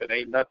life, and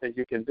ain't nothing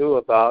you can do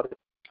about it.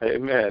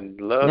 Amen.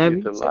 Love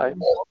you to life.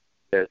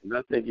 There's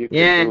nothing you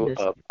can do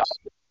about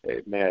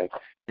it. Amen.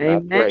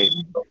 I pray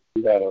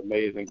you had an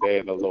amazing day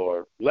in the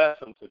Lord. Bless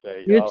them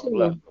today, y'all.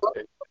 Bless them.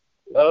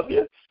 Love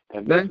you.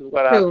 And this is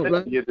what I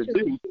tell you to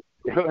do.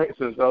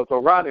 Since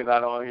Uncle Ronnie's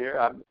not on here,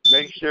 I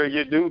make sure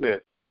you do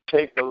this.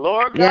 Take the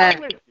Lord God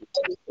with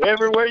you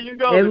everywhere you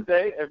go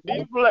today, and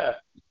be blessed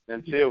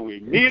until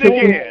we meet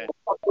again.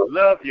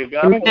 Love you.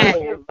 God bless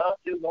you. Love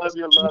you, love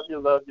you, love you,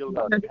 love you,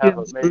 love you. Have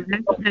an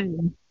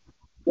amazing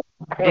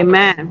day.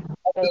 Amen.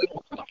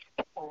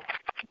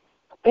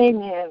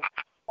 Amen.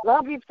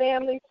 Love you,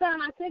 family.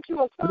 Son, I sent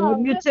you a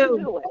song. Love you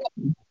too.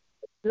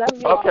 Love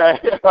you.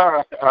 Okay.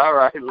 All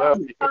right. Love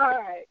you. All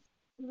right.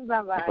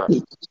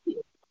 Bye-bye.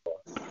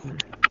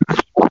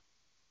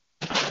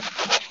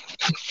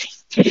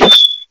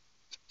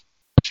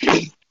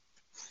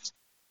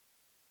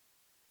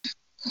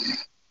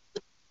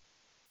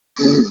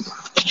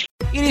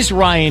 It is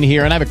Ryan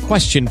here, and I have a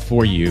question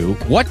for you.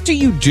 What do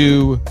you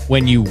do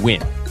when you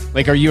win?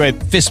 Like, are you a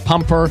fist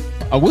pumper,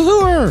 a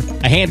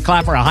woohooer, a hand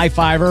clapper, a high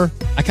fiver?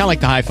 I kind of like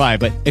the high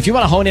five, but if you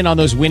want to hone in on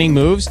those winning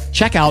moves,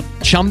 check out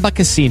Chumba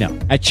Casino.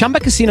 At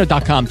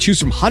ChumbaCasino.com, choose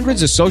from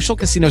hundreds of social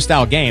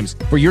casino-style games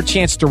for your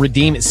chance to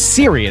redeem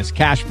serious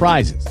cash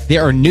prizes.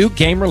 There are new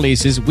game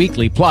releases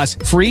weekly, plus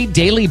free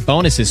daily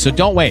bonuses. So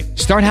don't wait.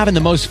 Start having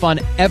the most fun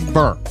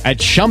ever at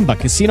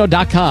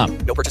ChumbaCasino.com.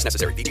 No purchase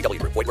necessary. VGW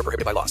Group. Void where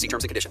prohibited by law. See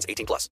terms and conditions. 18+.